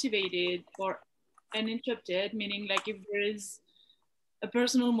unmotivated or uninterrupted, meaning like if there is a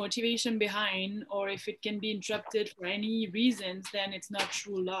personal motivation behind, or if it can be interrupted for any reasons, then it's not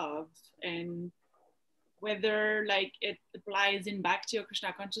true love. And whether like it applies in Bhakti or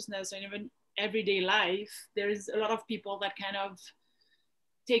Krishna consciousness or even everyday life, there is a lot of people that kind of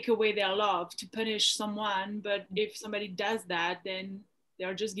take away their love to punish someone. But if somebody does that, then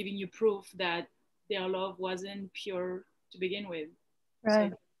they're just giving you proof that their love wasn't pure to begin with. Right.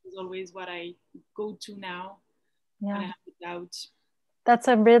 So it's always what I go to now when I have a doubt. That's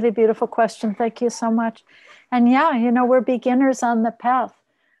a really beautiful question. Thank you so much. And yeah, we're beginners on the path.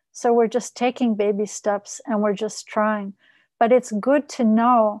 So we're just taking baby steps and we're just trying. But it's good to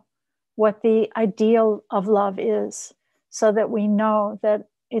know what the ideal of love is, so that we know that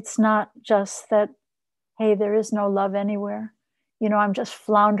it's not just that, hey, there is no love anywhere. I'm just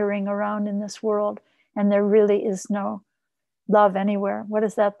floundering around in this world and there really is no love anywhere. What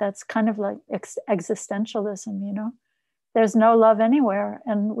is that? That's kind of like existentialism, you know? There's no love anywhere,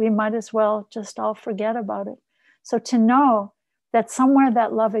 and we might as well just all forget about it. So to know that somewhere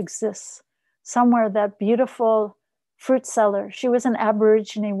that love exists, somewhere that beautiful fruit seller, she was an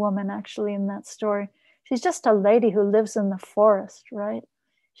Aborigine woman actually in that story. She's just a lady who lives in the forest, right?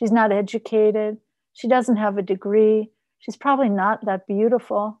 She's not educated. She doesn't have a degree. She's probably not that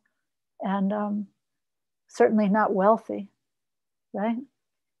beautiful, and certainly not wealthy, right?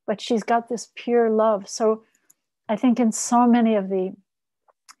 But she's got this pure love. So I think in so many of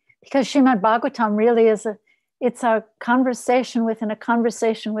because Srimad Bhagavatam really it's a conversation within a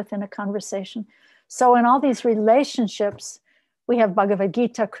conversation within a conversation. So in all these relationships, we have Bhagavad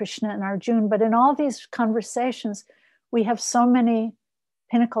Gita, Krishna and Arjuna, but in all these conversations, we have so many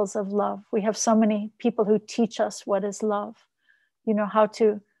pinnacles of love. We have so many people who teach us what is love, you know, how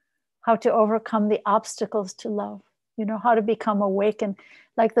to overcome the obstacles to love, you know, how to become awakened.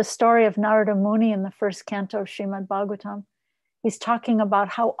 Like the story of Narada Muni in the first canto of Srimad Bhagavatam. He's talking about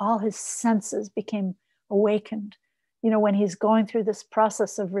how all his senses became awakened. You know, when he's going through this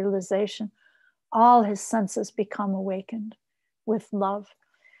process of realization, all his senses become awakened with love.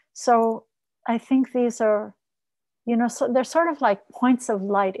 So I think these are, you know, so they're sort of like points of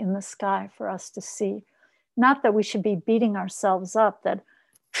light in the sky for us to see. Not that we should be beating ourselves up that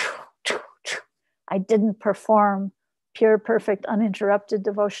I didn't perform pure, perfect, uninterrupted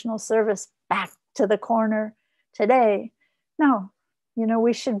devotional service back to the corner today. No, you know,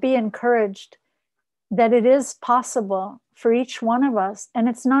 we should be encouraged that it is possible for each one of us, and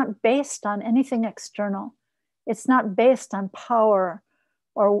it's not based on anything external. It's not based on power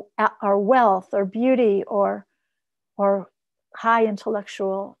or wealth or beauty or high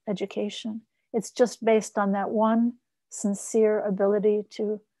intellectual education. It's just based on that one sincere ability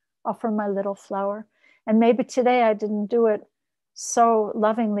to offer my little flower. And maybe today I didn't do it so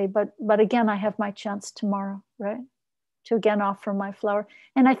lovingly, but again, I have my chance tomorrow, right? To again offer my flower.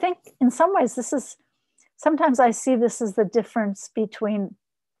 And I think in some ways, sometimes I see this as the difference between,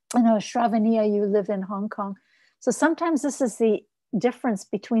 you know, Shravaniya, you live in Hong Kong. So sometimes this is the difference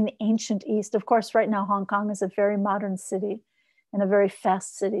between the ancient East. Of course, right now, Hong Kong is a very modern city and a very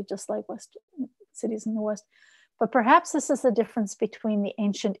fast city, just like cities in the West. But perhaps this is the difference between the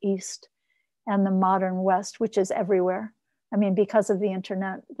ancient East and the modern West, which is everywhere. I mean, because of the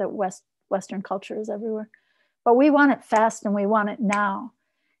internet, that Western culture is everywhere. But we want it fast and we want it now.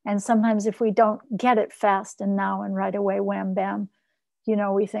 And sometimes if we don't get it fast and now and right away, wham, bam, you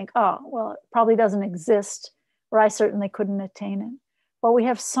know, we think, oh, well, it probably doesn't exist, or I certainly couldn't attain it. But we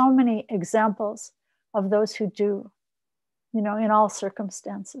have so many examples of those who do, you know, in all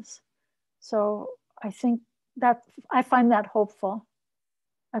circumstances. So I think that I find that hopeful.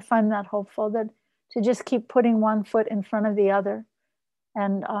 I find that hopeful, that to just keep putting one foot in front of the other.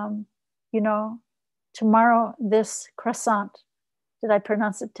 And, you know, tomorrow, this croissant, did I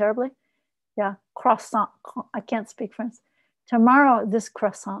pronounce it terribly? Yeah, croissant. I can't speak French. Tomorrow, this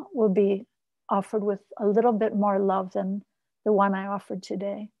croissant will be offered with a little bit more love than the one I offered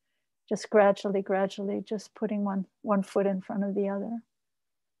today. Just gradually, just putting one foot in front of the other.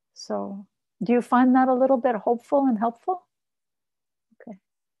 So do you find that a little bit hopeful and helpful? Okay,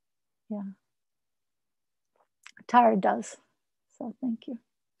 yeah. Tara does, so thank you.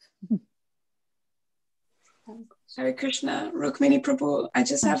 Hare Krishna, Rukmini Prabhu. I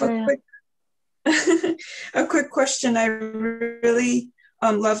just have a quick question. I really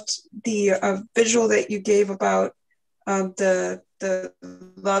loved the visual that you gave about the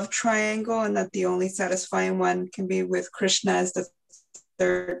love triangle, and that the only satisfying one can be with Krishna as the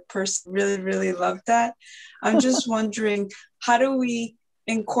third person. Really loved that. I'm just wondering, how do we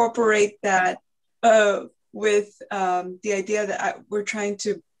incorporate that with the idea that we're trying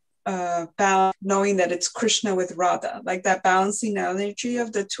to balance, knowing that it's Krishna with Radha, like that balancing energy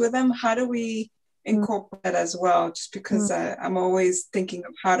of the two of them? How do we incorporate that as well? Just because I'm always thinking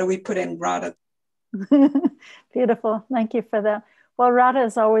of how do we put in Radha. Beautiful. Thank you for that. Well, Radha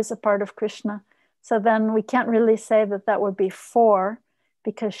is always a part of Krishna. So then we can't really say that would be four,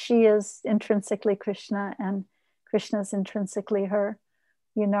 because she is intrinsically Krishna and Krishna is intrinsically her.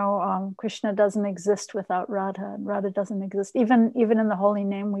 You know, Krishna doesn't exist without Radha, and Radha doesn't exist. Even in the holy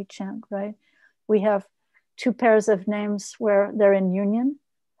name we chant, right? We have two pairs of names where they're in union,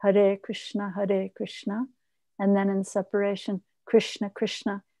 Hare Krishna, and then in separation, Krishna,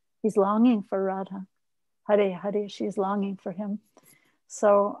 Krishna. He's longing for Radha. Hare, Hare, she's longing for him.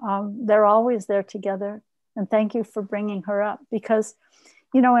 So they're always there together. And thank you for bringing her up, because,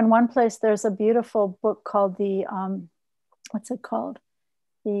 you know, in one place there's a beautiful book called what's it called?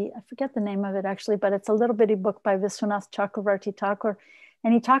 I forget the name of it actually, but it's a little bitty book by Viswanath Chakravarti Thakur.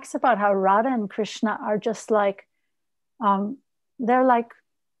 And he talks about how Radha and Krishna are just like, they're like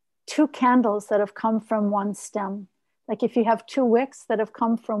two candles that have come from one stem. Like if you have two wicks that have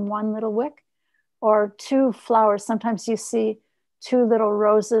come from one little wick, or two flowers, sometimes you see two little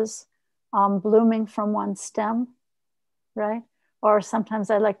roses blooming from one stem, right? Or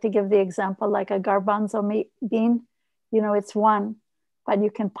sometimes I like to give the example like a garbanzo bean, it's one, but you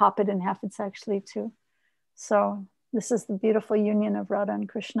can pop it in half, it's actually two. So this is the beautiful union of Radha and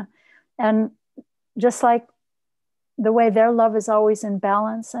Krishna. And just like the way their love is always in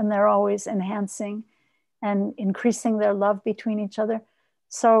balance and they're always enhancing and increasing their love between each other.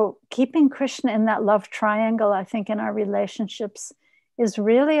 So keeping Krishna in that love triangle, I think in our relationships is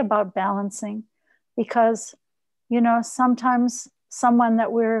really about balancing, because, sometimes someone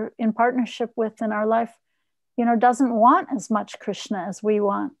that we're in partnership with in our life, doesn't want as much Krishna as we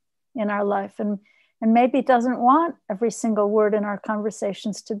want in our life. And maybe doesn't want every single word in our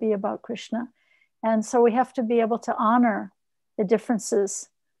conversations to be about Krishna. And so we have to be able to honor the differences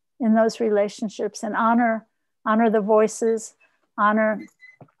in those relationships and honor the voices, honor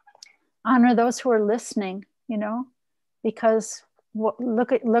those who are listening, because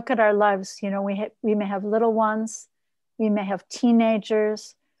look at our lives. We may have little ones, we may have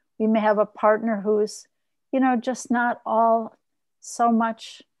teenagers, we may have a partner who's, just not all so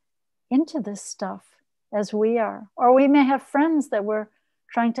much into this stuff as we are. Or we may have friends that we're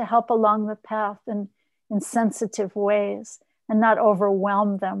trying to help along the path in sensitive ways and not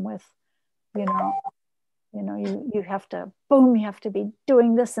overwhelm them with, you have to be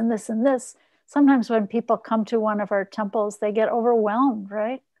doing this and this and this. Sometimes when people come to one of our temples, they get overwhelmed,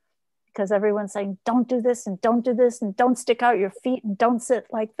 right? Because everyone's saying, don't do this and don't do this and don't stick out your feet and don't sit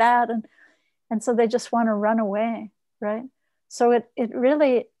like that. And so they just want to run away, right? So it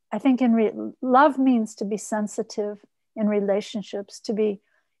really, I think love means to be sensitive in relationships, to be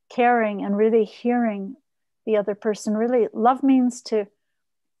caring and really hearing the other person. Really, love means to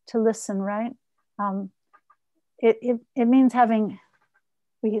listen, right? It means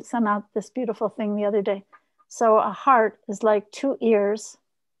we sent out this beautiful thing the other day. So a heart is like two ears,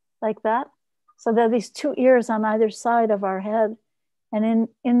 like that. So there are these two ears on either side of our head. And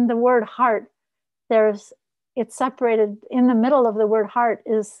in the word heart, it's separated. In the middle of the word heart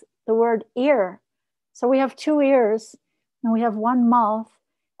is the word ear. So we have two ears and we have one mouth.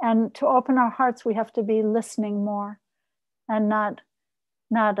 And to open our hearts, we have to be listening more and not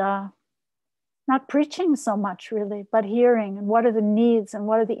preaching so much, really, but hearing. And what are the needs and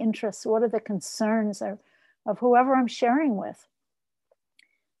what are the interests? What are the concerns of whoever I'm sharing with?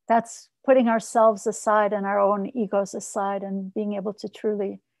 That's putting ourselves aside and our own egos aside and being able to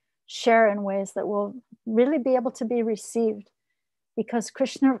truly share in ways that will really be able to be received. Because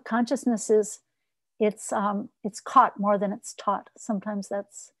Krishna consciousness it's caught more than it's taught. Sometimes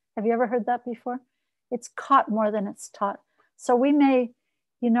have you ever heard that before? It's caught more than it's taught. So we may,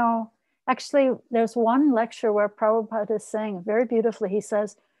 actually there's one lecture where Prabhupada is saying very beautifully, he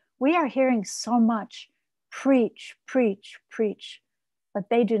says, we are hearing so much, preach, preach, preach, but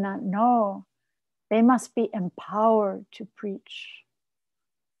they do not know. They must be empowered to preach.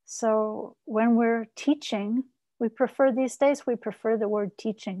 So when we're teaching, these days we prefer the word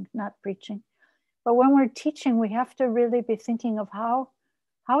teaching, not preaching. But when we're teaching, we have to really be thinking of how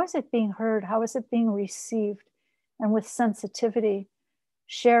is it being heard? How is it being received? And with sensitivity,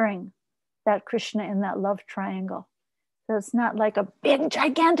 sharing that Krishna in that love triangle. So it's not like a big,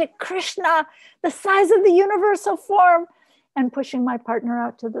 gigantic Krishna, the size of the universal form, and pushing my partner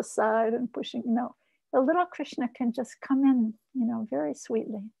out to the side and pushing, no. The little Krishna can just come in, very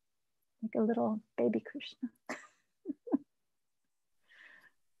sweetly, like a little baby Krishna.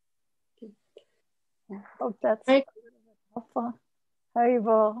 I hope that's helpful.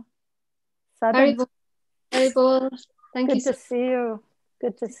 Haribol. Haribol. Haribol. Thank you. Good to see you.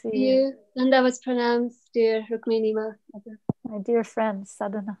 Good to see you. And that was pronounced, dear Rukmini. My dear friend,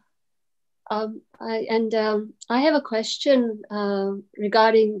 Sadhana. I have a question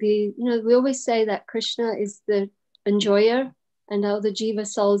regarding we always say that Krishna is the enjoyer and how the jiva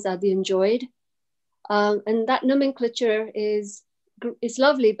souls are the enjoyed. And that nomenclature is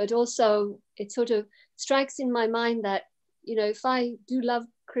lovely, but also it sort of strikes in my mind that, if I do love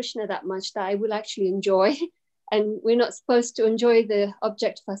Krishna that much, that I will actually enjoy. And we're not supposed to enjoy the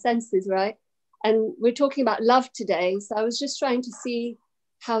object of our senses, right? And we're talking about love today. So I was just trying to see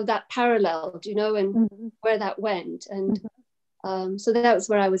how that paralleled, and where that went. And so that was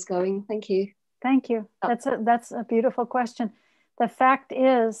where I was going. Thank you. Thank you. That's a beautiful question. The fact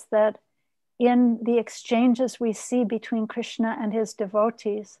is that in the exchanges we see between Krishna and his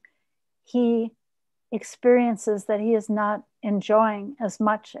devotees, he experiences that he is not enjoying as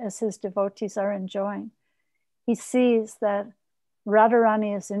much as his devotees are enjoying. He sees that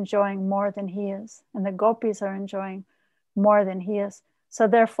Radharani is enjoying more than he is, and the gopis are enjoying more than he is. So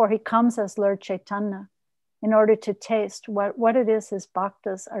therefore he comes as Lord Chaitanya in order to taste what it is his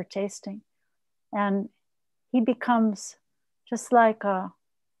bhaktas are tasting. And he becomes just like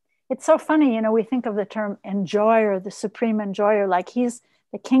it's so funny, you know, we think of the term enjoyer, the supreme enjoyer, like he's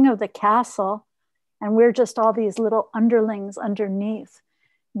the king of the castle and we're just all these little underlings underneath.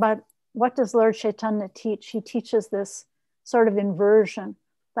 But what does Lord Chaitanya teach? He teaches this sort of inversion,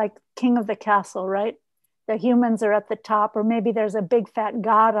 like king of the castle, right? The humans are at the top, or maybe there's a big fat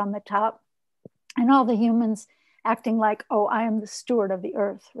god on the top, and all the humans acting like, oh, I am the steward of the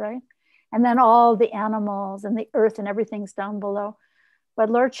earth, right? And then all the animals and the earth and everything's down below. But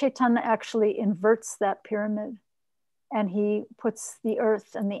Lord Chaitanya actually inverts that pyramid, and he puts the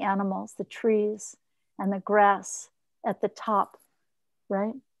earth and the animals, the trees and the grass at the top,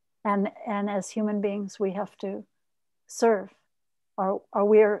 right? And as human beings, we have to serve, or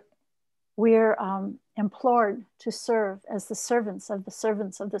we're implored to serve as the servants of the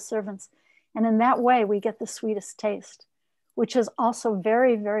servants of the servants. And in that way, we get the sweetest taste, which is also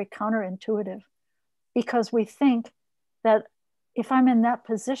very, very counterintuitive, because we think that if I'm in that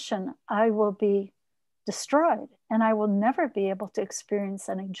position, I will be destroyed and I will never be able to experience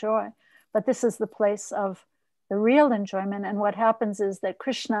any joy. But this is the place of the real enjoyment. And what happens is that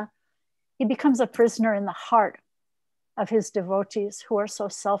Krishna, he becomes a prisoner in the heart of his devotees who are so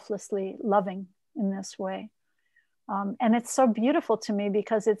selflessly loving in this way. And it's so beautiful to me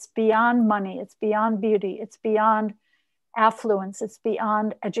because it's beyond money, it's beyond beauty, it's beyond affluence, it's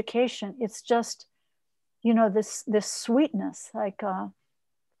beyond education. It's just, you know, this sweetness, like,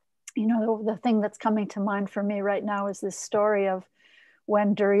 you know, the thing that's coming to mind for me right now is this story of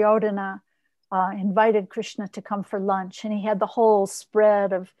when Duryodhana invited Krishna to come for lunch, and he had the whole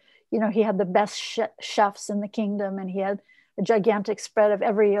spread of, you know, he had the best chefs in the kingdom, and he had a gigantic spread of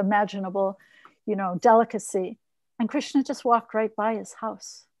every imaginable, you know, delicacy. And Krishna just walked right by his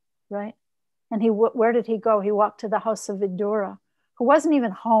house, right? And where did he go? He walked to the house of Vidura, who wasn't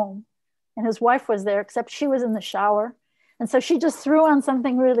even home. And his wife was there, except she was in the shower. And so she just threw on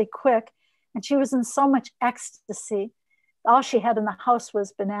something really quick. And she was in so much ecstasy. All she had in the house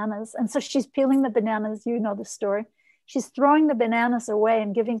was bananas. And so she's peeling the bananas. You know the story. She's throwing the bananas away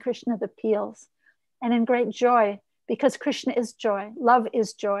and giving Krishna the peels. And in great joy, because Krishna is joy, love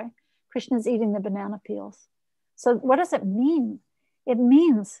is joy, Krishna is eating the banana peels. So what does it mean? It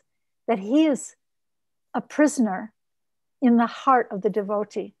means that he is a prisoner in the heart of the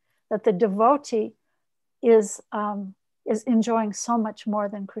devotee, that the devotee is enjoying so much more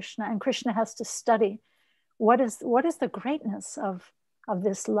than Krishna. And Krishna has to study what is the greatness of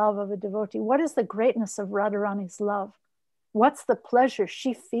this love of a devotee? What is the greatness of Radharani's love? What's the pleasure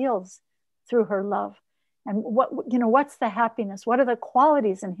she feels through her love? And what's the happiness? What are the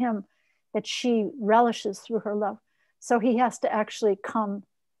qualities in him that she relishes through her love? So he has to actually come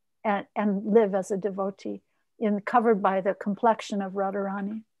and live as a devotee, covered by the complexion of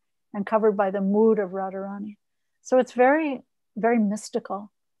Radharani and covered by the mood of Radharani. So it's very, very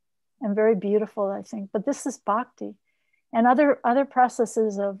mystical and very beautiful, I think. But this is bhakti. And other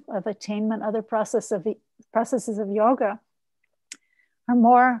processes of attainment, other processes of yoga are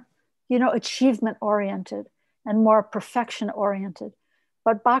more, you know, achievement oriented and more perfection oriented.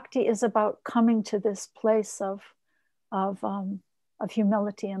 But bhakti is about coming to this place of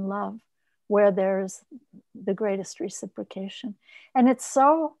humility and love, where there's the greatest reciprocation. And it's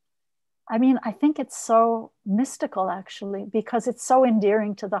so, I mean, I think it's so mystical actually, because it's so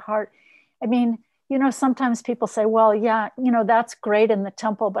endearing to the heart. I mean, you know, sometimes people say, well, yeah, you know, that's great in the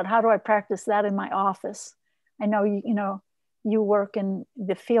temple, but how do I practice that in my office? I know, you work in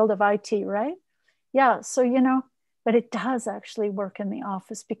the field of IT, right? Yeah, so, you know, but it does actually work in the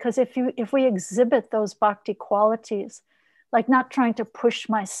office, because if we exhibit those bhakti qualities, like not trying to push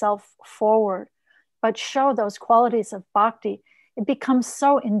myself forward, but show those qualities of bhakti, it becomes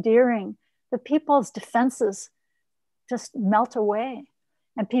so endearing that people's defenses just melt away,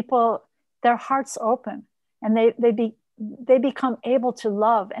 and their hearts open, and they become able to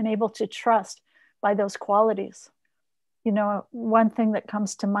love and able to trust by those qualities. You know, one thing that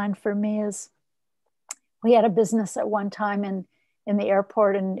comes to mind for me is we had a business at one time in the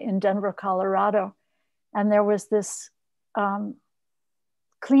airport in Denver, Colorado, and there was this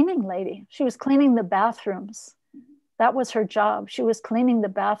cleaning lady. She was cleaning the bathrooms. That was her job. She was cleaning the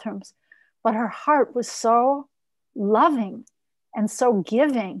bathrooms, but her heart was so loving and so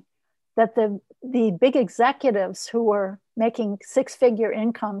giving that the big executives who were making six-figure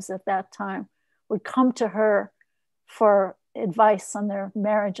incomes at that time would come to her for advice on their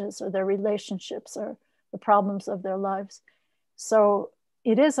marriages or their relationships or the problems of their lives. So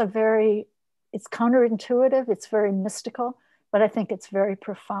it is it's counterintuitive, it's very mystical, but I think it's very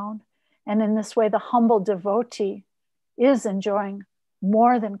profound. And in this way, the humble devotee is enjoying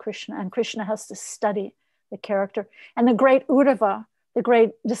more than Krishna, and Krishna has to study the character. And the great Uddhava, the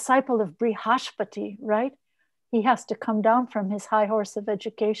great disciple of Brihaspati, right? He has to come down from his high horse of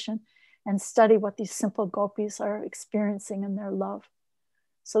education and study what these simple gopis are experiencing in their love.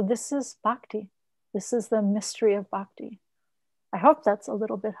 So this is bhakti. This is the mystery of bhakti. I hope that's a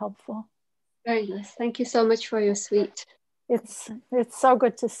little bit helpful. Very nice. Thank you so much for your sweet. It's so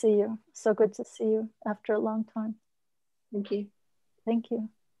good to see you. So good to see you after a long time. Thank you. Thank you.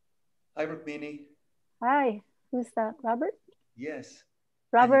 Hi, Rukmini. Hi. Who's that? Robert? Yes.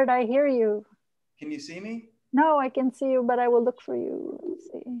 Robert, I hear you. Can you see me? No, I can see you, but I will look for you. Let's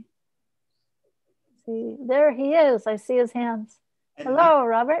see. See, there he is. I see his hands. And hello,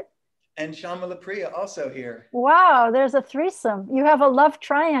 Robert. And Shamala Priya also here. Wow, there's a threesome. You have a love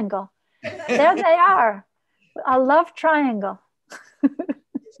triangle. There they are. A love triangle.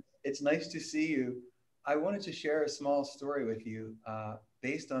 It's nice to see you. I wanted to share a small story with you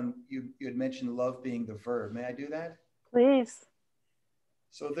based on, you had mentioned love being the verb. May I do that? Please.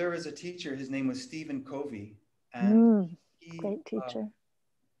 So there was a teacher, his name was Stephen Covey. And great teacher.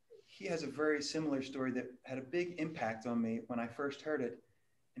 He has a very similar story that had a big impact on me when I first heard it.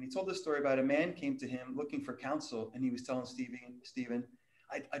 And he told this story about a man came to him looking for counsel. And he was telling Stephen,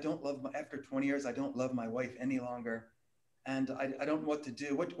 I don't love after 20 years, I don't love my wife any longer. And I don't know what to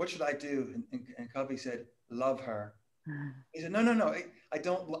do. What should I do? And Covey said, love her. He said, no, I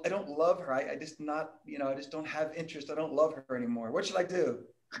don't love her. I just don't have interest. I don't love her anymore. What should I do?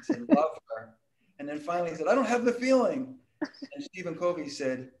 He said, love her. And then finally he said, I don't have the feeling. And Stephen Covey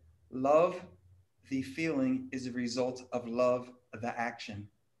said, love, the feeling is a result of love, the action.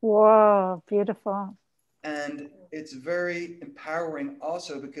 Whoa, beautiful. And it's very empowering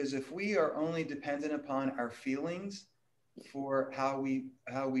also, because if we are only dependent upon our feelings for how we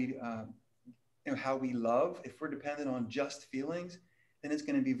love, if we're dependent on just feelings, then it's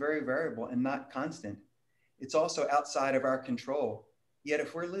going to be very variable and not constant. It's also outside of our control. Yet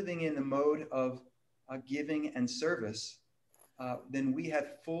if we're living in the mode of giving and service, then we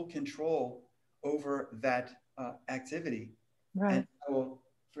have full control over that activity. Right. And I will,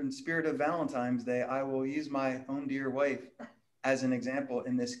 in the spirit of Valentine's Day, I will use my own dear wife as an example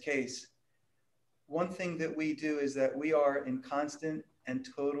in this case. One thing that we do is that we are in constant and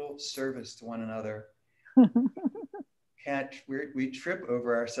total service to one another. We trip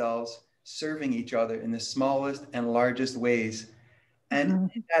over ourselves serving each other in the smallest and largest ways.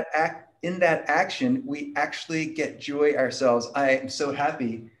 And in that action, we actually get joy ourselves. I am so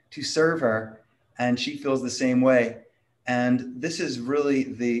happy to serve her, and she feels the same way. And this is really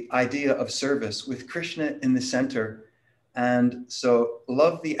the idea of service with Krishna in the center. And so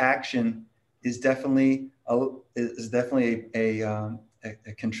love the action is definitely a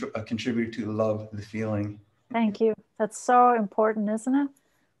contributor to love the feeling. Thank you. That's so important, isn't it?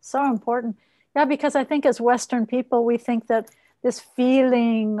 So important. Yeah, because I think as Western people, we think that this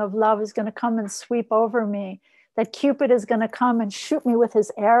feeling of love is going to come and sweep over me, that Cupid is going to come and shoot me with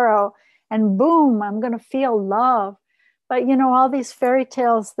his arrow, and boom, I'm going to feel love. But all these fairy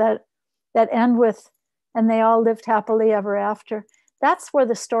tales that end with, and they all lived happily ever after, that's where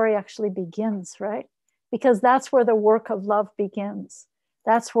the story actually begins, right? Because that's where the work of love begins.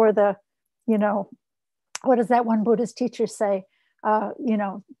 That's where what does that one Buddhist teacher say?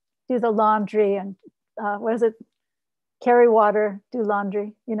 Do the laundry and carry water, do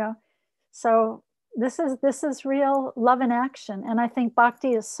laundry, So this is real love in action. And I think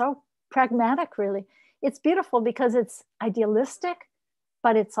bhakti is so pragmatic, really. It's beautiful because it's idealistic,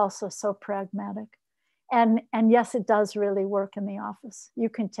 but it's also so pragmatic. And yes, it does really work in the office. You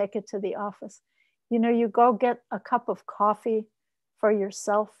can take it to the office. You go get a cup of coffee for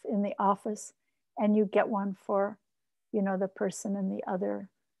yourself in the office, and you get one for, the person in the other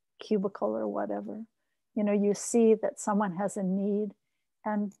cubicle or whatever. You see that someone has a need,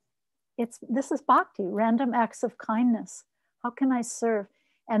 and this is bhakti, random acts of kindness. How can I serve?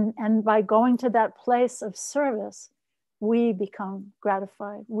 And by going to that place of service, we become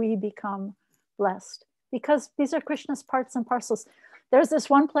gratified. We become blessed, because these are Krishna's parts and parcels. There's this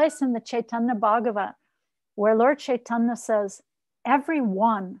one place in the Chaitanya Bhagavat where Lord Chaitanya says, every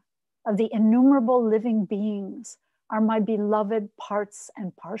one of the innumerable living beings are my beloved parts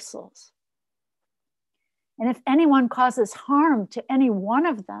and parcels. And if anyone causes harm to any one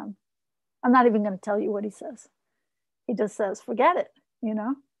of them, I'm not even going to tell you what he says. He just says, forget it,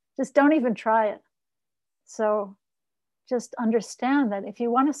 just don't even try it. So just understand that if you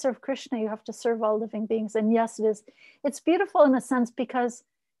want to serve Krishna, you have to serve all living beings. And yes, it's beautiful in a sense, because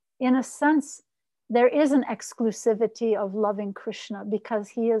in a sense, there is an exclusivity of loving Krishna because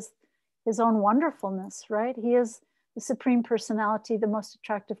he is his own wonderfulness, right? He is the supreme personality, the most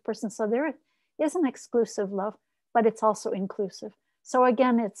attractive person. So there is an exclusive love, but it's also inclusive. So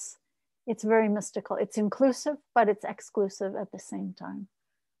again, it's very mystical. It's inclusive, but it's exclusive at the same time.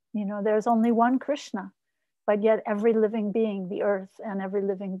 There's only one Krishna, but yet every living being, the earth and every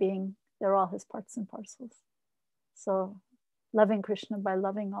living being, they're all his parts and parcels. So loving Krishna by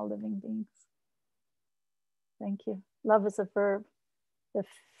loving all living beings. Thank you. Love is a verb. The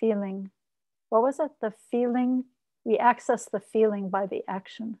feeling. What was it? The feeling. We access the feeling by the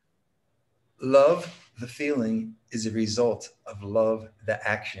action. Love, the feeling, is a result of love, the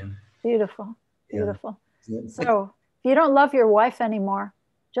action. Beautiful. Beautiful. Yeah. So if you don't love your wife anymore,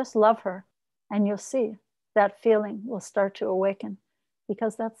 just love her, and you'll see that feeling will start to awaken,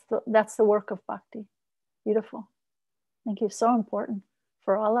 because that's the work of bhakti. Beautiful. Thank you. So important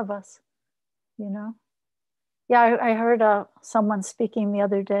for all of us, Yeah, I heard someone speaking the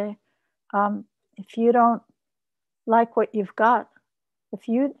other day. If you don't like what you've got, if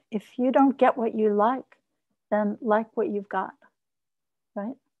you don't get what you like, then like what you've got,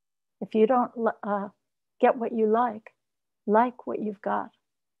 right? If you don't get what you like what you've got.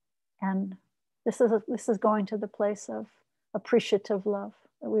 And this is going to the place of appreciative love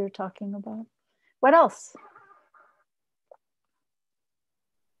that we were talking about. What else?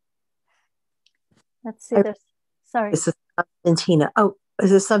 Let's see. Sorry. This is Constantina. Oh, is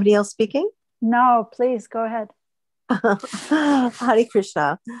there somebody else speaking? No, please go ahead. Hare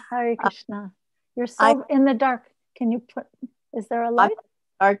Krishna. Hare Krishna. You're so in the dark. Can you is there a light?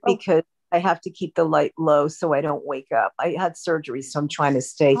 Dark because I have to keep the light low so I don't wake up. I had surgery, so I'm trying to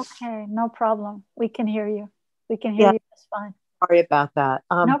stay. Okay, no problem. We can hear you. We can hear you just fine. Sorry about that.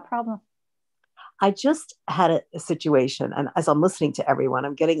 No problem. I just had a situation, and as I'm listening to everyone,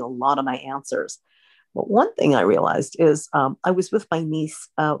 I'm getting a lot of my answers. But one thing I realized is I was with my niece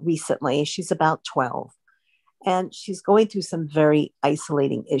recently. She's about 12. And she's going through some very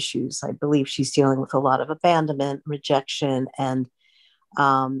isolating issues. I believe she's dealing with a lot of abandonment, rejection, and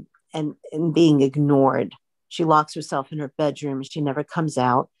being ignored. She locks herself in her bedroom. She never comes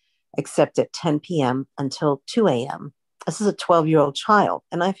out except at 10 p.m. until 2 a.m. This is a 12-year-old child,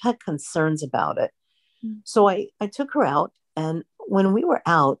 and I've had concerns about it. Mm-hmm. So I took her out, and when we were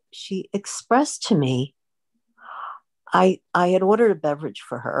out, she expressed to me, I had ordered a beverage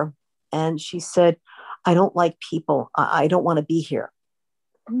for her, and she said, I don't like people. I don't want to be here.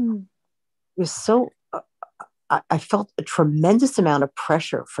 Mm. It was so, I felt a tremendous amount of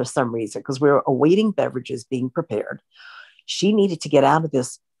pressure for some reason because we were awaiting beverages being prepared. She needed to get out of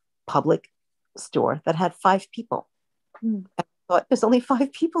this public store that had 5 people. Mm. I thought, there's only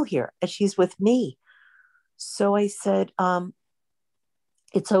 5 people here and she's with me. So I said,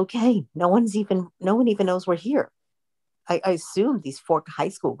 it's okay. No one even knows we're here. I assumed these 4 high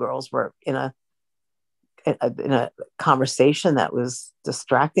school girls were in a conversation that was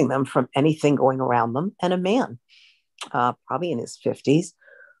distracting them from anything going around them, and a man, probably in his 50s,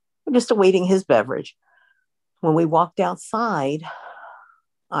 just awaiting his beverage. When we walked outside,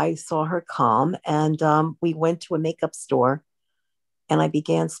 I saw her calm, and we went to a makeup store, and I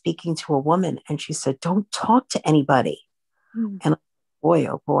began speaking to a woman, and she said, don't talk to anybody. Mm. And boy,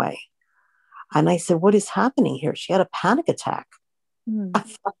 oh boy. And I said, what is happening here? She had a panic attack. Mm. I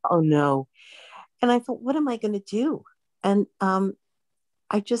thought, oh no. And I thought, what am I going to do? And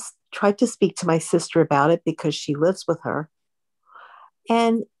I just tried to speak to my sister about it because she lives with her.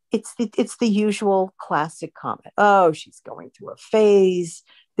 And it's the usual classic comment. Oh, she's going through a phase.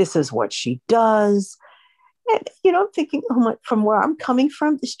 This is what she does. And, I'm thinking, from where I'm coming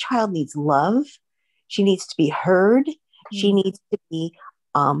from, this child needs love. She needs to be heard. She needs to be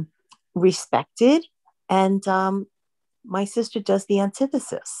respected. And my sister does the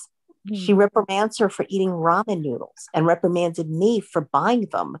antithesis. She reprimands her for eating ramen noodles and reprimanded me for buying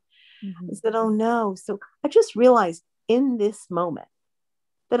them. Mm-hmm. I said, oh no. So I just realized in this moment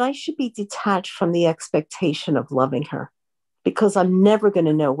that I should be detached from the expectation of loving her, because I'm never going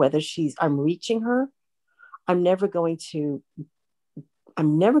to know whether I'm reaching her. I'm never going to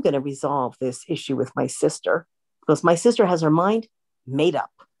resolve this issue with my sister, because my sister has her mind made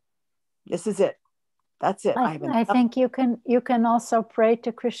up. This is it. That's it. I think you can also pray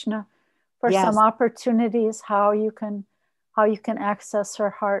to Krishna for some opportunities how you can access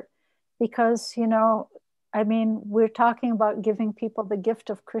her heart, because we're talking about giving people the gift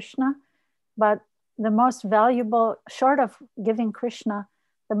of Krishna, But the most valuable, short of giving Krishna,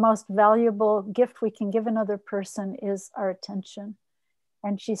 the most valuable gift we can give another person is our attention.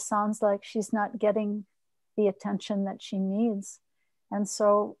 And she sounds like she's not getting the attention that she needs. And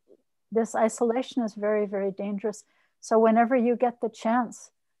so this isolation is very, very dangerous. So whenever you get the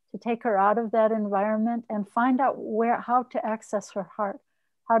chance to take her out of that environment and find out how to access her heart,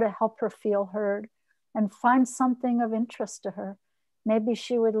 how to help her feel heard, and find something of interest to her. Maybe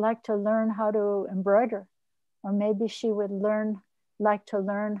she would like to learn how to embroider, or maybe she would like to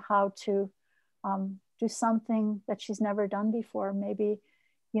learn how to do something that she's never done before. Maybe,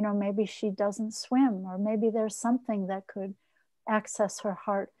 maybe she doesn't swim, or maybe there's something that could access her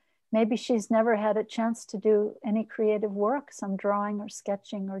heart. Maybe she's never had a chance to do any creative work, some drawing or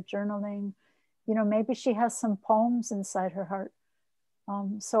sketching or journaling. Maybe she has some poems inside her heart.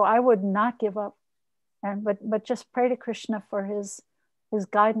 So I would not give up, but just pray to Krishna for his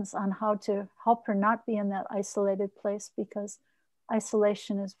guidance on how to help her not be in that isolated place, because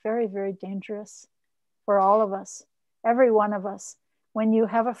isolation is very, very dangerous for all of us, every one of us. When you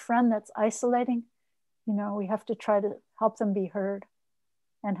have a friend that's isolating, we have to try to help them be heard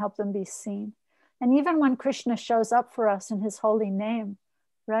and help them be seen. And even when Krishna shows up for us in his holy name,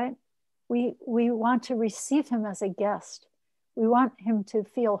 right? We want to receive him as a guest. We want him to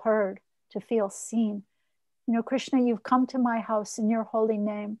feel heard, to feel seen. Krishna, you've come to my house in your holy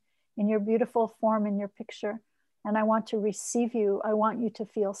name, in your beautiful form, in your picture, and I want to receive you. I want you to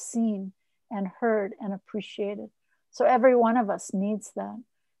feel seen and heard and appreciated. So every one of us needs that,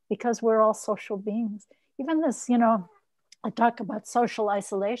 because we're all social beings. Even this, I talk about social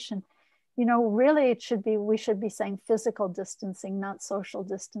isolation, really we should be saying physical distancing, not social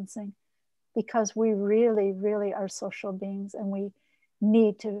distancing, because we really, really are social beings, and we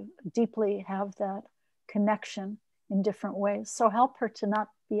need to deeply have that connection in different ways. So help her to not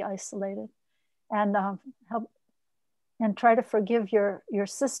be isolated, and help and try to forgive your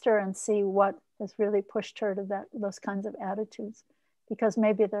sister and see what has really pushed her to those kinds of attitudes, because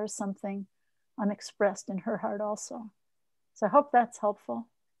maybe there's something unexpressed in her heart also. So I hope that's helpful.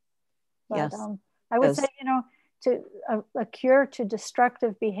 But yes. I would say, a cure to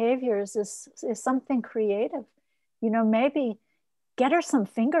destructive behaviors is something creative. Maybe get her some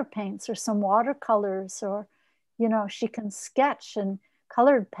finger paints or some watercolors, or, she can sketch, and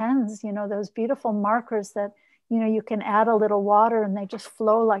colored pens, those beautiful markers that, you can add a little water and they just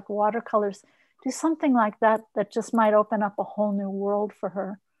flow like watercolors. Do something like that just might open up a whole new world for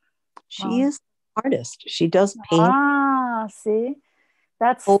her. She is an artist. She does paint. See,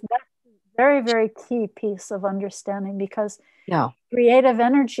 that's very, very key piece of understanding, because creative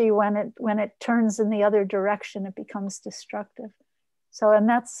energy, when it turns in the other direction, it becomes destructive. So, and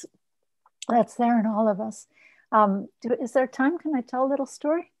that's there in all of us. Is there time? Can I tell a little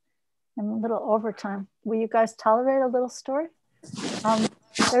story? I'm a little over time. Will you guys tolerate a little story?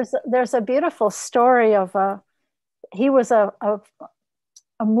 There's a beautiful story of he was a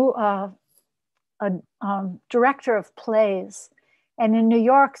director of plays, and in New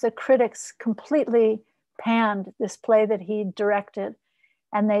York the critics completely panned this play that he directed,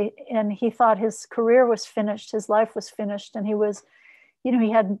 and he thought his career was finished, his life was finished, and he was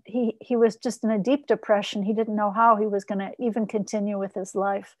he was just in a deep depression. He didn't know how he was going to even continue with his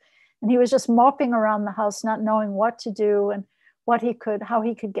life, and he was just moping around the house, not knowing what to do and how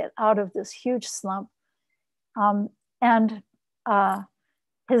he could get out of this huge slump.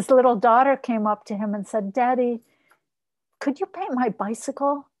 His little daughter came up to him and said, "Daddy, could you paint my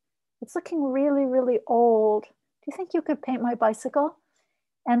bicycle? It's looking really, really old. Do you think you could paint my bicycle?"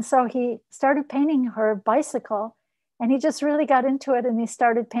 And so he started painting her bicycle, and he just really got into it, and he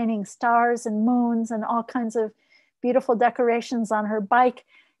started painting stars and moons and all kinds of beautiful decorations on her bike.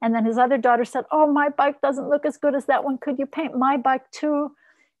 And then his other daughter said, "Oh, my bike doesn't look as good as that one. Could you paint my bike too?"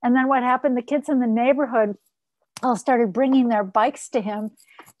 And then what happened, the kids in the neighborhood all started bringing their bikes to him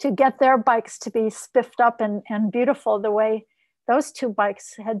to get their bikes to be spiffed up and beautiful the way those two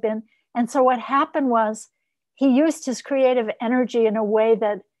bikes had been. And so what happened was he used his creative energy in a way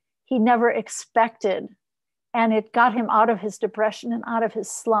that he never expected. And it got him out of his depression and out of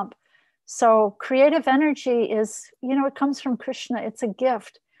his slump. So creative energy is, it comes from Krishna. It's a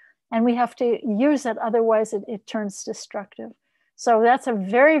gift. And we have to use it. Otherwise, it turns destructive. So that's a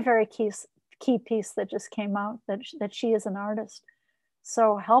very, very key piece that just came out, that she is an artist.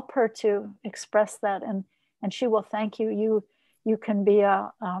 So help her to express that, and she will thank you. You can be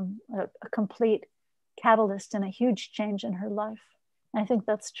a complete catalyst and a huge change in her life. And I think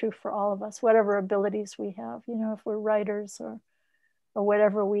that's true for all of us, whatever abilities we have, if we're writers or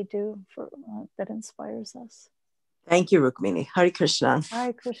whatever we do that inspires us. Thank you, Rukmini. Hare Krishna.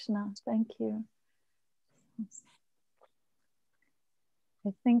 Hare Krishna. Thank you. I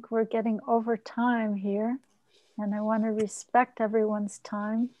think we're getting over time here, and I want to respect everyone's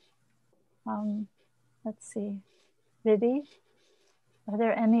time. Let's see. Vidhi, are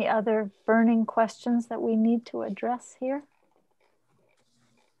there any other burning questions that we need to address here?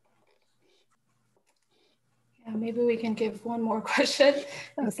 Yeah, maybe we can give one more question. Okay.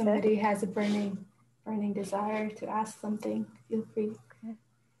 If somebody has a burning desire to ask something, feel free. Okay.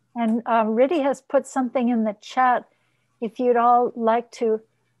 And Riddhi has put something in the chat. If you'd all like to,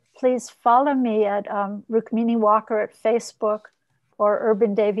 please follow me at Rukmini Walker at Facebook or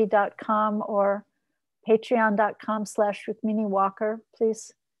urbandevi.com or patreon.com/Rukmini Walker.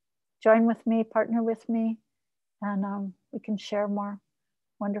 Please join with me, partner with me, and we can share more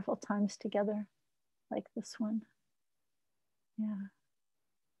wonderful times together like this one. Yeah.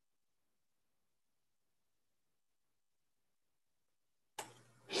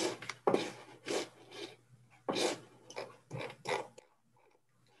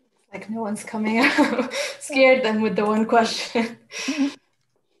 Like no one's coming out. Scared them with the one question.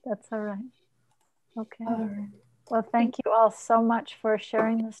 That's all right. Okay. All right. Well, thank you all so much for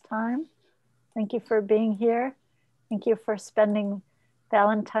sharing this time. Thank you for being here. Thank you for spending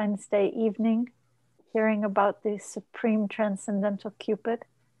Valentine's Day evening hearing about the supreme transcendental Cupid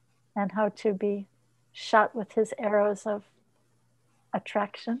and how to be shot with his arrows of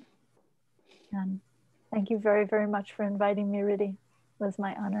attraction. And thank you very, very much for inviting me, Riddhi. It was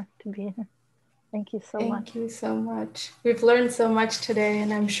my honor to be here. Thank you so much. Thank you so much. We've learned so much today,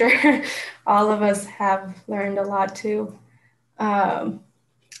 and I'm sure all of us have learned a lot too.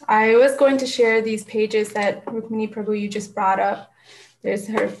 I was going to share these pages that Rukmini Prabhu you just brought up. There's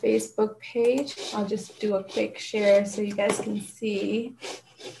her Facebook page. I'll just do a quick share so you guys can see.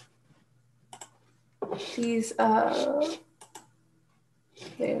 These, there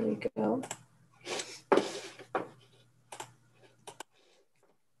we go.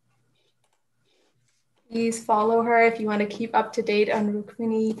 Please follow her if you want to keep up to date on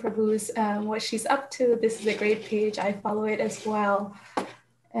Rukmini Prabhu's, what she's up to. This is a great page. I follow it as well.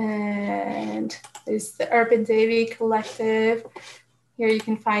 And there's the Urban Devi Collective. Here you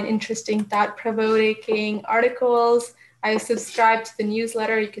can find interesting thought-provoking articles. I subscribe to the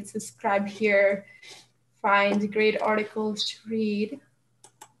newsletter. You can subscribe here. Find great articles to read.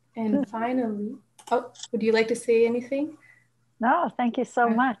 And finally, oh, would you like to say anything? No, thank you so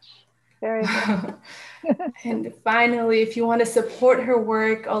much. Very good. And finally, if you want to support her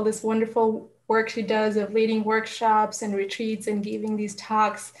work, all this wonderful work she does of leading workshops and retreats and giving these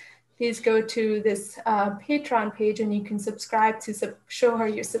talks, please go to this Patreon page and you can subscribe to show her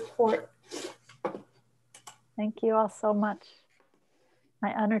your support. Thank you all so much.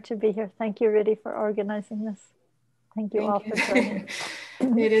 My honor to be here. Thank you, Riddhi, for organizing this. Thank you all for joining.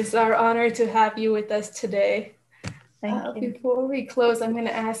 It is our honor to have you with us today. Thank you. Before we close, I'm going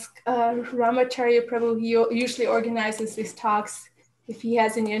to ask Ramacharya Prabhu, he usually organizes these talks, if he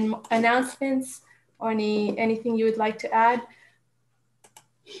has any announcements or anything you would like to add.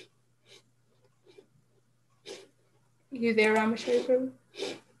 You there, Ramacharya Prabhu?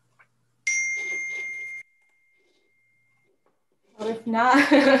 Well, if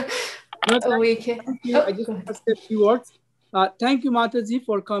not, we can. Thank you. I just want to say a few words. Thank you, Mataji,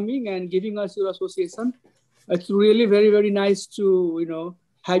 for coming and giving us your association. It's really very, very nice to,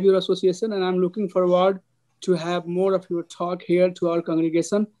 have your association, and I'm looking forward to have more of your talk here to our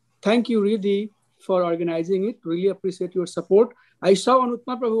congregation. Thank you, Riddhi, for organizing it. Really appreciate your support. I saw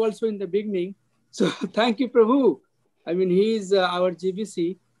Anutma Prabhu also in the beginning. So thank you, Prabhu. I mean, he's our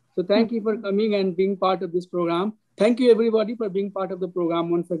GBC. So thank you for coming and being part of this program. Thank you, everybody, for being part of the program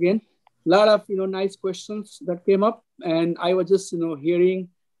once again. A lot of, nice questions that came up, and I was just, hearing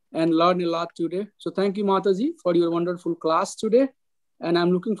and learn a lot today. So thank you, Mataji, for your wonderful class today. And I'm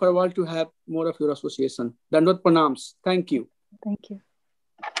looking forward to have more of your association. Dandvat pranams. Thank you. Thank you.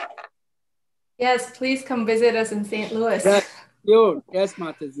 Yes, please come visit us in St. Louis. Yes, sure. Yes,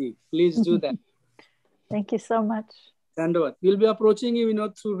 Mataji. Please do that. Thank you so much. Dandvat. We'll be approaching you,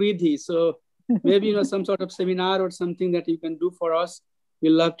 through Riddhi. So maybe, some sort of seminar or something that you can do for us.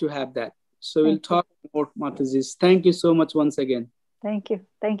 We'd love to have that. So we'll talk more, Mataji. Thank you so much once again. Thank you.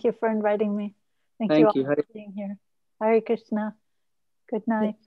 Thank you for inviting me. Thank you all for being here. Hare Krishna. Good night.